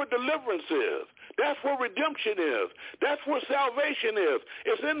 That's where deliverance is. That's where redemption is. That's where salvation is.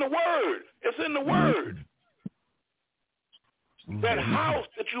 It's in the word. It's in the word. That house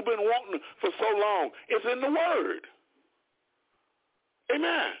that you've been wanting for so long is in the word.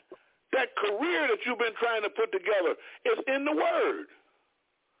 Amen. That career that you've been trying to put together is in the word.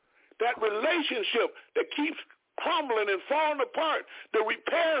 That relationship that keeps crumbling and falling apart, the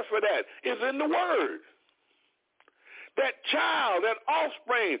repair for that is in the word. That child, that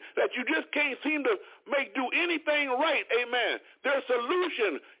offspring that you just can't seem to make do anything right, amen, their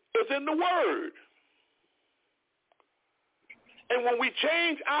solution is in the word. And when we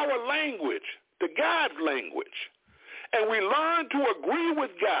change our language to God's language, and we learn to agree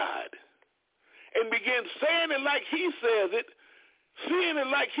with God and begin saying it like he says it, seeing it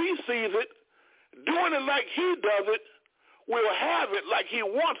like he sees it, doing it like he does it, we'll have it like he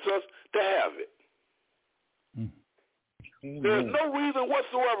wants us to have it. There's no reason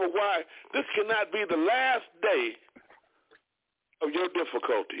whatsoever why this cannot be the last day of your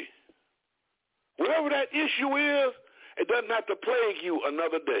difficulty. Whatever that issue is, it doesn't have to plague you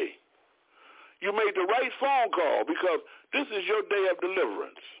another day. You made the right phone call because this is your day of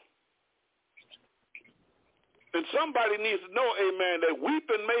deliverance. And somebody needs to know, amen, that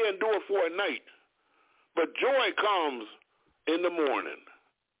weeping may endure for a night, but joy comes in the morning.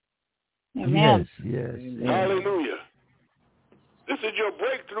 Amen. Yes. Hallelujah. This is your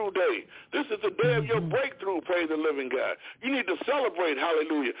breakthrough day. This is the day of your breakthrough, praise the living God. You need to celebrate,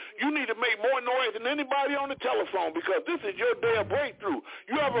 hallelujah. You need to make more noise than anybody on the telephone because this is your day of breakthrough.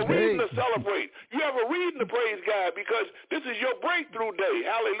 You have a reason to celebrate. You have a reason to praise God because this is your breakthrough day,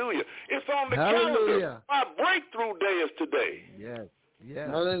 hallelujah. It's on the calendar. My breakthrough day is today. Yes, yes.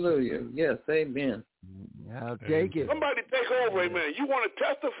 Hallelujah. Yes, amen. I'll take it. Somebody take over, amen. You want to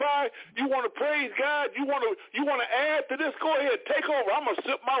testify? You want to praise God? You want to add to this? Go ahead, take over. I'm gonna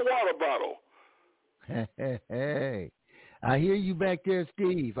sip my water bottle. Hey, I hear you back there,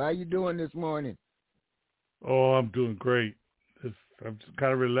 Steve. How you doing this morning? Oh, I'm doing great. I'm just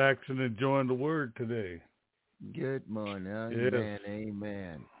kind of relaxing and enjoying the word today. Good morning. Yes. Amen.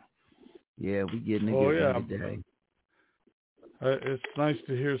 Amen. Yeah, we getting a good one today. It's nice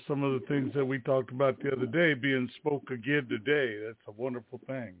to hear some of the things that we talked about the other day being spoke again today. That's a wonderful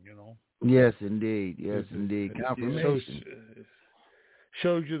thing, you know. Yes, indeed. Yes, indeed. Confirmation.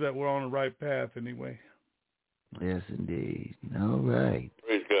 Shows you that we're on the right path anyway. Yes, indeed. All right.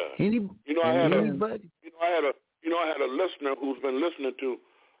 Praise God. I had a listener who's been listening to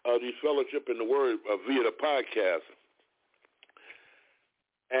the Fellowship in the Word via the podcast,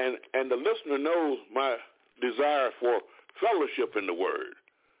 and the listener knows my desire for fellowship in the Word.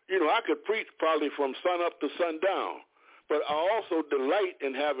 You know, I could preach probably from sun up to sundown, but I also delight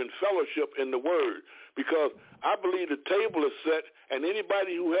in having fellowship in the Word because I believe the table is set and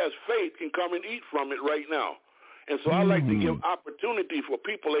anybody who has faith can come and eat from it right now. And so I like to give opportunity for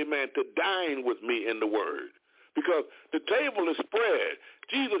people, amen, to dine with me in the Word because the table is spread.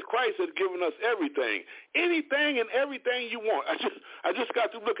 Jesus Christ has given us everything, anything and everything you want. I just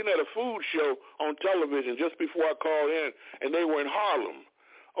got through looking at a food show on television just before I called in, and they were in Harlem.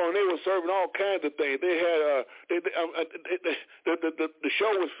 Oh, and they were serving all kinds of things. They had the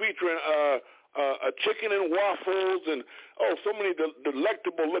show was featuring a chicken and waffles and so many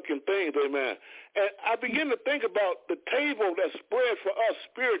delectable looking things, amen. And I begin to think about the table that's spread for us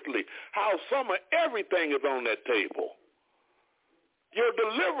spiritually, how some of everything is on that table. Your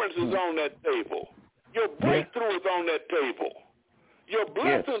deliverance is on that table. Your breakthrough is on that table. Your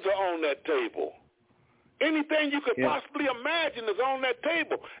blessings are on that table. Anything you could possibly imagine is on that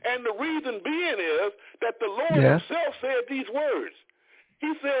table. And the reason being is that the Lord himself said these words.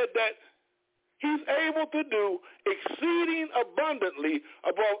 He said that he's able to do exceeding abundantly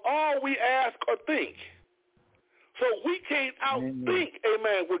above all we ask or think. So we can't outthink,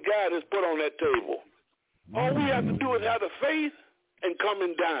 amen, what God has put on that table. All we have to do is have the faith and come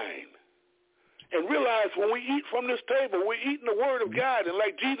and dine. And realize when we eat from this table, we're eating the word of God. And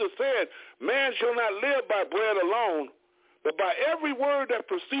like Jesus said, man shall not live by bread alone, but by every word that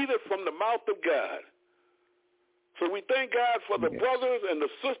proceedeth from the mouth of God. So we thank God for the brothers and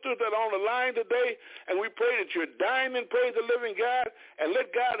the sisters that are on the line today, and we pray that you're dying and praise the living God, and let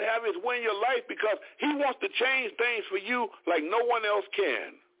God have his way in your life because he wants to change things for you like no one else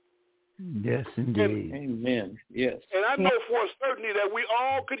can. Yes, indeed. Amen. Yes. And I know for a certainty that we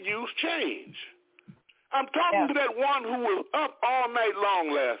all could use change. I'm talking to that one who was up all night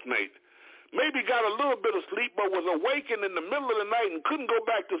long last night. Maybe got a little bit of sleep, but was awakened in the middle of the night and couldn't go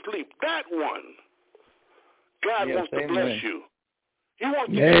back to sleep. That one. God wants to bless you. He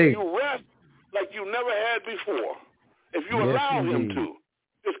wants to give you rest like you never had before. If you allow him to.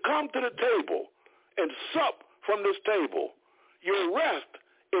 Just come to the table and sup from this table. Your rest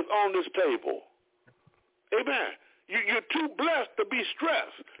is on this table. Amen. You're too blessed to be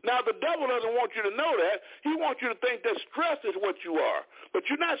stressed. Now, the devil doesn't want you to know that. He wants you to think that stress is what you are. But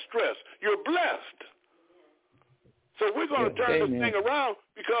you're not stressed. You're blessed. So we're going to turn this thing around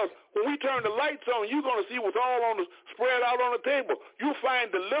because when we turn the lights on, you're going to see what's all spread out on the table. You'll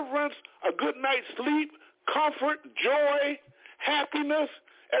find deliverance, a good night's sleep, comfort, joy, happiness.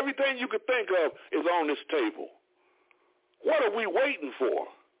 Everything you could think of is on this table. What are we waiting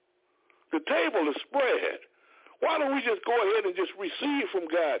for? The table is spread. Why don't we just go ahead and just receive from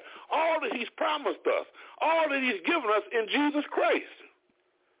God all that he's promised us, all that he's given us in Jesus Christ?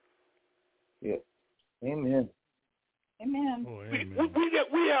 Yes. Amen. Amen. Oh, amen.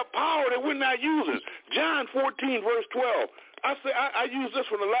 We have power that we're not using. John 14, verse 12. I use this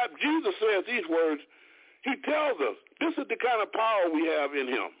one a lot. Jesus says these words. He tells us this is the kind of power we have in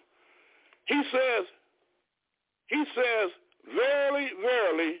him. He says, verily,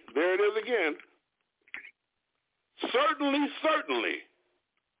 verily, there it is again, certainly, certainly,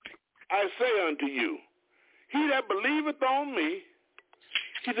 I say unto you, he that believeth on me,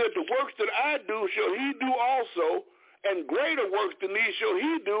 he said, the works that I do shall he do also, and greater works than these shall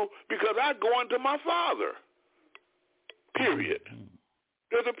he do, because I go unto my Father. Period.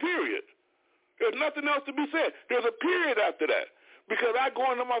 There's a period. There's nothing else to be said. There's a period after that. because I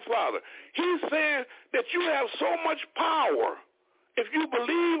go into my Father. He's saying that you have so much power if you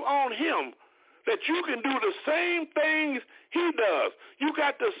believe on him that you can do the same things he does. You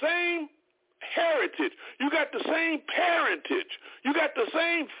got the same heritage. You got the same parentage. You got the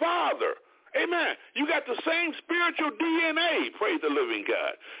same Father. Amen. You got the same spiritual DNA, praise the living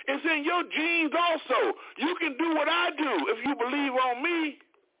God. It's in your genes also. You can do what I do if you believe on me.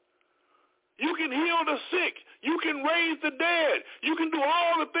 You can heal the sick. You can raise the dead. You can do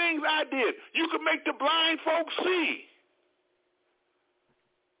all the things I did. You can make the blind folks see.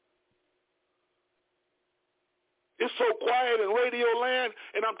 It's so quiet in radio land,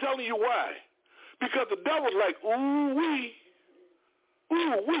 and I'm telling you why. Because the devil's like, ooh-wee.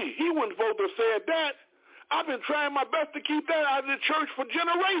 Ooh-wee. He wasn't supposed to have said that. I've been trying my best to keep that out of the church for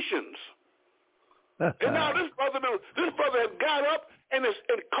generations. And now this brother has got up and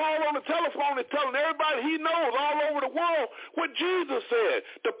called on the telephone and telling everybody he knows all over the world what Jesus said.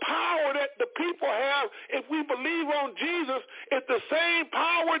 The power that the people have, if we believe on Jesus, is the same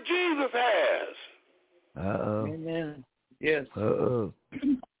power Jesus has. Uh-oh. Amen. Yes. Uh-oh.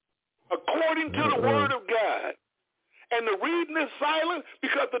 According to the word of God. And the reading is silent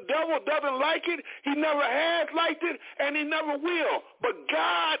because the devil doesn't like it. He never has liked it, and he never will. But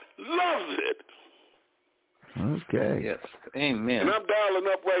God loves it. Okay. Yes. Amen. And I'm dialing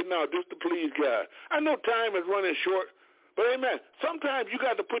up right now just to please God. I know time is running short, but amen. Sometimes you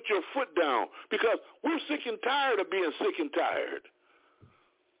got to put your foot down because we're sick and tired of being sick and tired.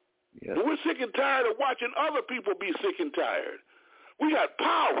 Yes. And we're sick and tired of watching other people be sick and tired. We got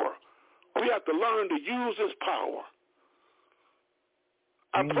power. We have to learn to use this power.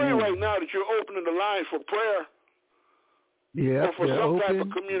 I pray right now that you're opening the line for prayer. Yeah, or for some type of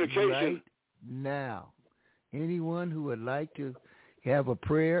communication. Right now. Anyone who would like to have a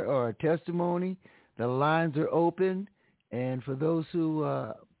prayer or a testimony, the lines are open. And for those who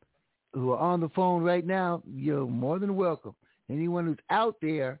are on the phone right now, you're more than welcome. Anyone who's out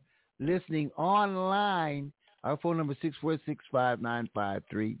there listening online, our phone number is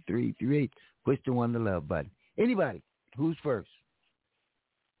 646-595-3338. Push the 1 to love button. Anybody, who's first?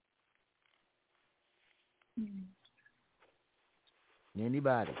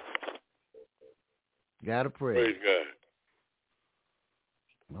 Anybody? Got a prayer? Praise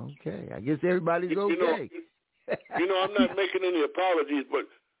God. Okay, I guess everybody's okay. I'm not making any apologies, but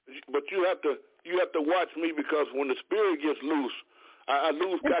you have to watch me because when the spirit gets loose, I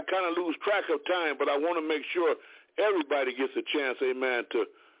kind of lose track of time. But I want to make sure everybody gets a chance, amen, to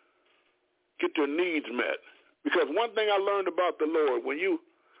get their needs met. Because one thing I learned about the Lord,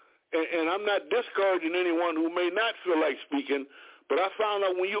 and I'm not discouraging anyone who may not feel like speaking, but I found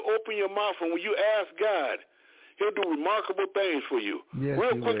out when you open your mouth and when you ask God, he'll do remarkable things for you. Yes,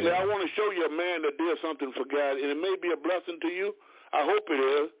 real quickly, I want to show you a man that did something for God, and it may be a blessing to you. I hope it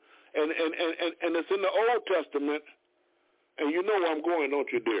is. And it's in the Old Testament, and you know where I'm going,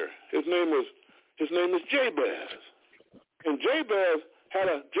 don't you, dear? His name is Jabez. And Jabez had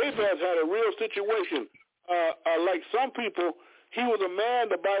a real situation. Like some people, he was a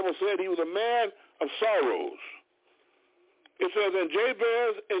man, the Bible said he was a man of sorrows. It says in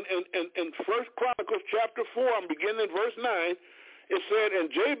Jabez, in 1 Chronicles chapter 4, I'm beginning in verse 9, it said, and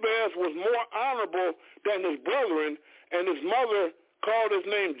Jabez was more honorable than his brethren, and his mother called his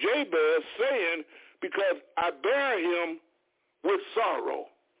name Jabez, saying, because I bear him with sorrow.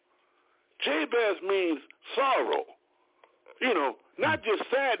 Jabez means sorrow. Not just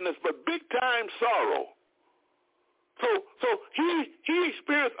sadness, but big time sorrow. So he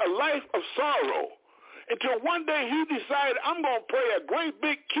experienced a life of sorrow until one day he decided, I'm going to pray a great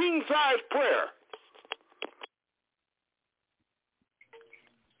big king-size prayer.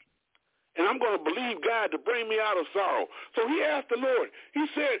 And I'm going to believe God to bring me out of sorrow. So he asked the Lord. He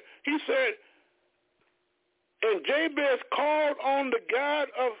said, and Jabez called on the God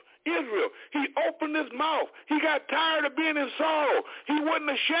of Israel. He opened his mouth. He got tired of being in sorrow. He wasn't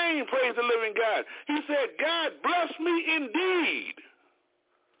ashamed, praise the living God. He said, God, bless me indeed.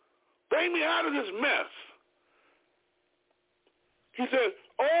 Bring me out of this mess. He said,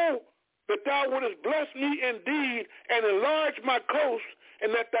 oh, that thou wouldest bless me indeed and enlarge my coast,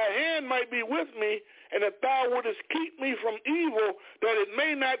 and that thy hand might be with me, and that thou wouldest keep me from evil, that it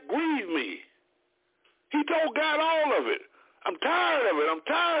may not grieve me. He told God all of it. I'm tired of it. I'm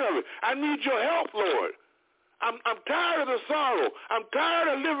tired of it. I need your help, Lord. I'm tired of the sorrow. I'm tired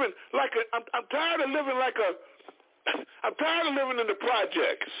of living I'm tired of living in the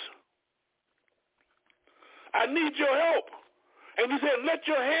projects. I need your help. And he said, let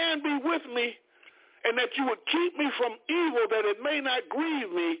your hand be with me, and that you would keep me from evil, that it may not grieve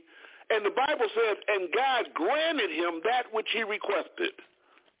me, And the Bible says, and God granted him that which he requested.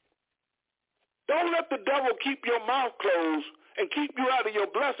 Don't let the devil keep your mouth closed and keep you out of your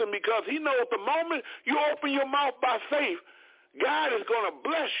blessing, because he knows the moment you open your mouth by faith, God is going to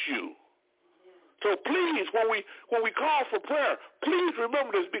bless you. So please, when we call for prayer, please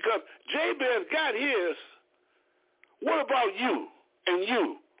remember this, because Jabez got his. What about you and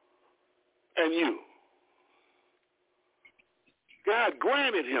you and you? God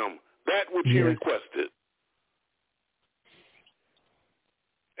granted him that which he requested.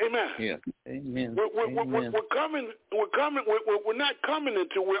 Amen. Yeah. Amen. We're not coming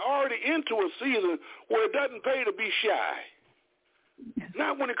into, we're already into a season where it doesn't pay to be shy.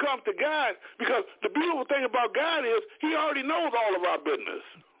 Not when it comes to God, because the beautiful thing about God is he already knows all of our business.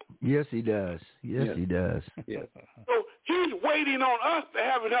 Yes, he does. Yes, he does. Yes. So he's waiting on us to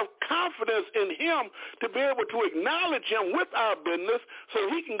have enough confidence in him to be able to acknowledge him with our business so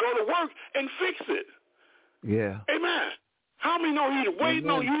he can go to work and fix it. Yeah. Amen. How many know he's waiting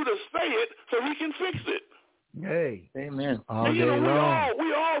on you to say it so he can fix it? Hey. Amen. All day long.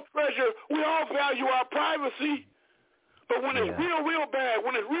 We all value our privacy. But when it's real bad,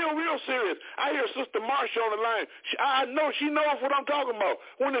 when it's real serious, I hear Sister Marsha on the line. I know she knows what I'm talking about.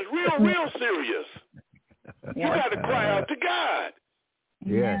 When it's real serious, you got to cry out to God.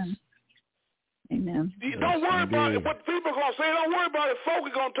 Yes. Amen. Don't worry about it. What people are going to say, don't worry about it. Folk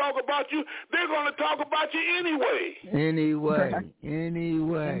are going to talk about you. They're going to talk about you anyway.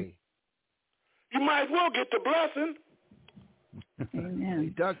 Anyway. You might as well get the blessing. Amen. He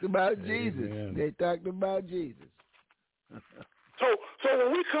talked about Jesus. Amen. They talked about Jesus. So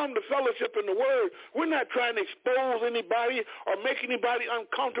when we come to fellowship in the Word, we're not trying to expose anybody or make anybody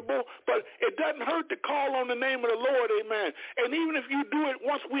uncomfortable, but it doesn't hurt to call on the name of the Lord, amen. And even if you do it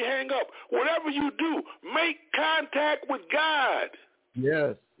once we hang up, whatever you do, make contact with God.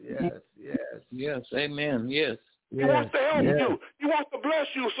 Yes, amen, yes. He wants to help you. He wants to bless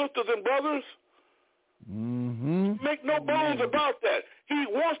you, sisters and brothers. Mm-hmm. Make no bones about that. He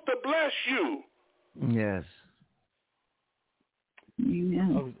wants to bless you. Yes.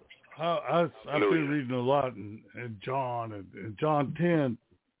 Amen. I've been reading a lot in John, and John 10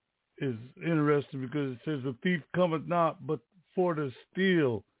 is interesting because it says, the thief cometh not but for to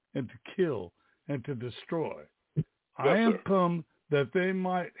steal and to kill and to destroy. I am come that they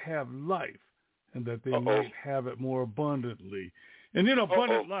might have life and that they might have it more abundantly. And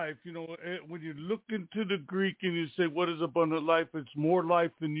abundant life, when you look into the Greek and you say, what is abundant life? It's more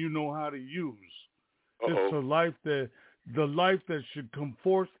life than you know how to use. It's a life the life that should come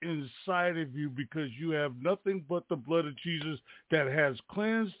forth inside of you, because you have nothing but the blood of Jesus that has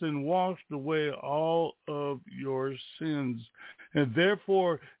cleansed and washed away all of your sins. And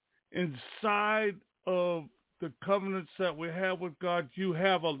therefore, inside of the covenants that we have with God, you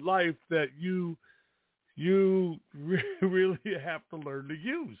have a life that you really have to learn to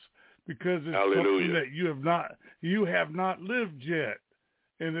use, because it's something that you have not lived yet.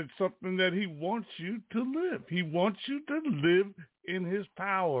 And it's something that he wants you to live. He wants you to live in his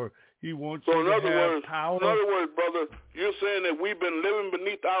power. He wants you to have power. In other words, brother, you're saying that we've been living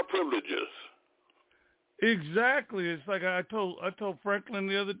beneath our privileges. Exactly. It's like I told Franklin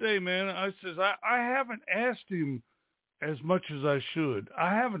the other day, man. I says, I haven't asked him as much as I should.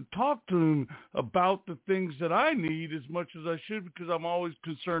 I haven't talked to him about the things that I need as much as I should, because I'm always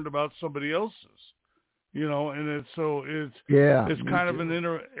concerned about somebody else's. And it's kind of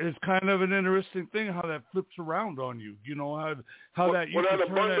an interesting thing how that flips around on you. How that you can turn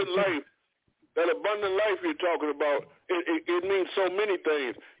abundant life. That abundant life you're talking about, it means so many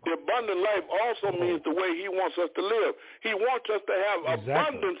things. The abundant life also means the way he wants us to live. He wants us to have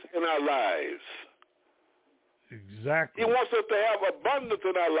abundance in our lives. Exactly. He wants us to have abundance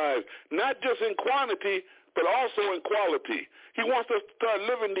in our lives, not just in quantity, but also in quality. He wants us to start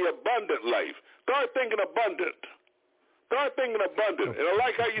living the abundant life. Start thinking abundant. Start thinking abundant. And I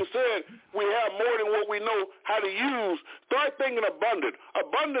like how you said we have more than what we know how to use. Start thinking abundant.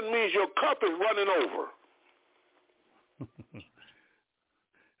 Abundant means your cup is running over.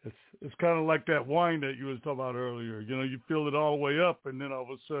 It's kind of like that wine that you was talking about earlier. You fill it all the way up, and then all of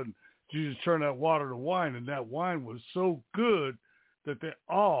a sudden Jesus turned that water to wine, and that wine was so good that they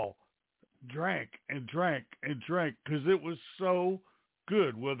all drank and drank and drank because it was so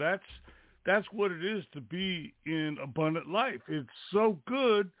good. Well, that's what it is to be in abundant life. It's so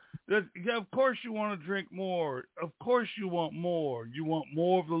good that, of course you want to drink more. Of course you want more. You want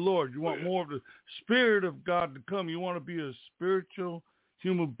more of the Lord. You want more of the Spirit of God to come. You want to be a spiritual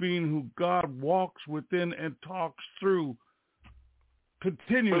human being who God walks within and talks through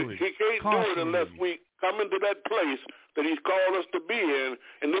continually. He can't do it unless we come into that place that he's called us to be in,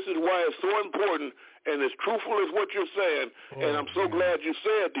 and this is why it's so important and as truthful as what you're saying, and I'm so glad you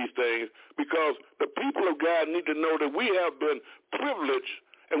said these things, because the people of God need to know that we have been privileged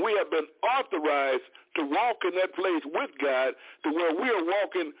and we have been authorized to walk in that place with God, to where we are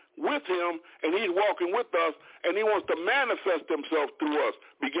walking with him and he's walking with us, and he wants to manifest himself through us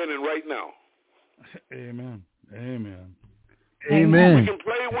beginning right now. Amen. Amen. Amen. We can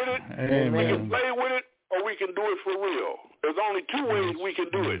play with it. Amen. We can play with it, or we can do it for real. There's only two ways we can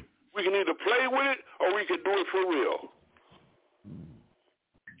do it. We can either play with it, or we can do it for real.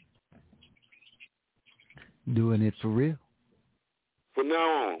 Doing it for real. From now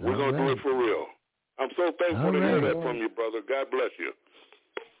on, we're going to do it for real. I'm so thankful to hear that from you, brother. God bless you.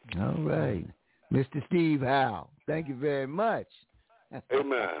 All right. Mr. Steve Howe, thank you very much.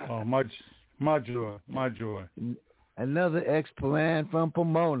 Amen. Oh, my joy. My joy. Another ex-plan from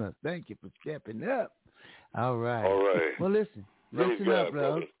Pomona. Thank you for stepping up. All right. All right. Well, listen up,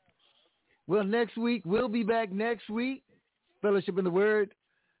 brother. Well, next week, we'll be back next week. Fellowship in the Word.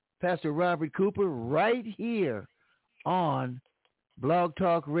 Pastor Robert Cooper right here on Blog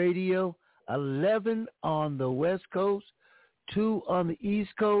Talk Radio, 11 on the West Coast, 2 on the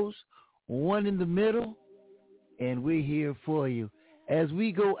East Coast, 1 in the middle, and we're here for you as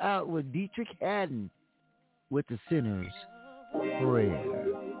we go out with Dietrich Haddon with the Sinner's Prayer.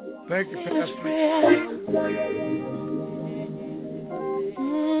 Thank you, Pastor.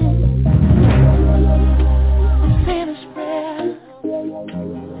 Sinner's Prayer.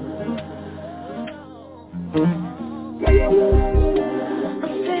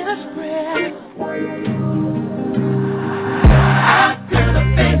 Sinner's Prayer. I could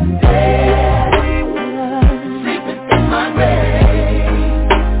have been dead, sleeping in my grave,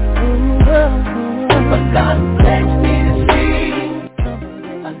 but God blessed me to see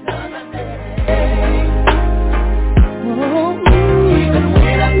another day. Even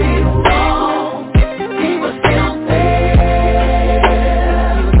when I did wrong, He was still there.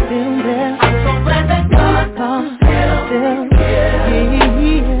 I'm so glad that God still here.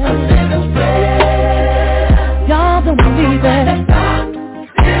 A sinner's prayer. Y'all don't believe it.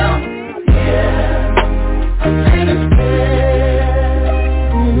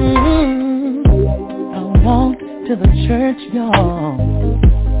 To the church, y'all,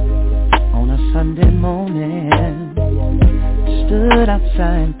 on a Sunday morning, stood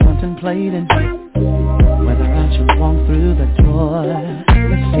outside contemplating whether I should walk through the door.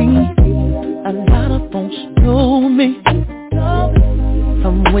 You see, a lot of folks know me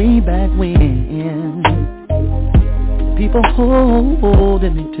from way back when. People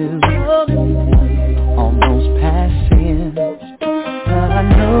holding me to all those past sins, but I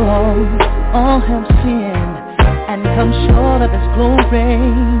know all have sinned and come short of His glory,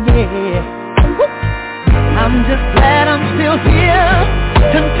 yeah. I'm just glad I'm still here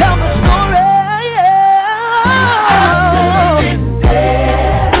to tell the story, yeah.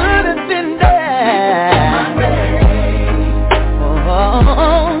 Could have been there.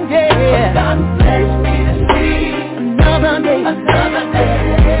 Oh, yeah. God bless me to see another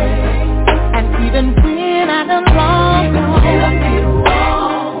day. And even when I done wrong,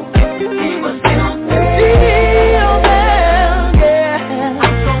 He was still there.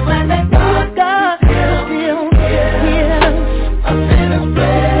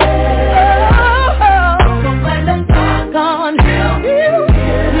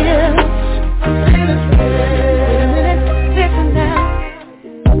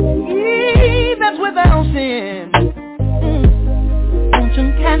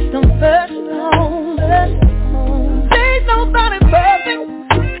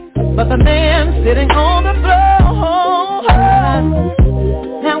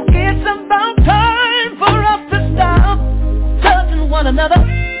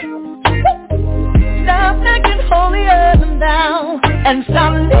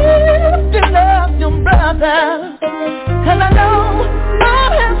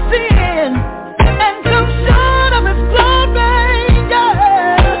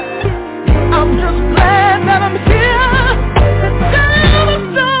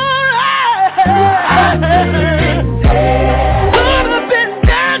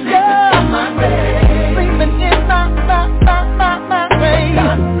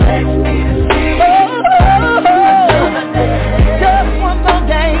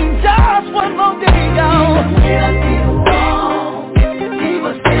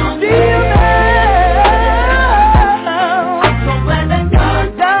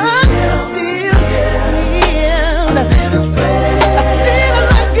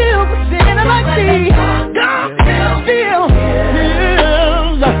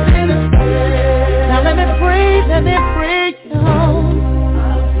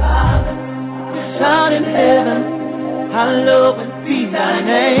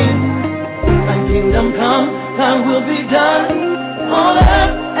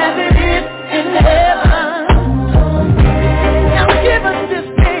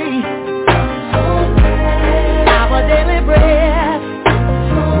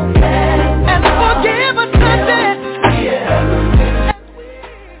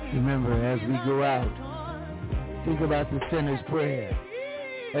 Think about the sinner's prayer.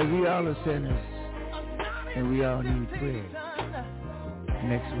 As we all are sinners, and we all need prayer.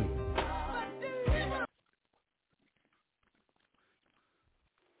 Next week.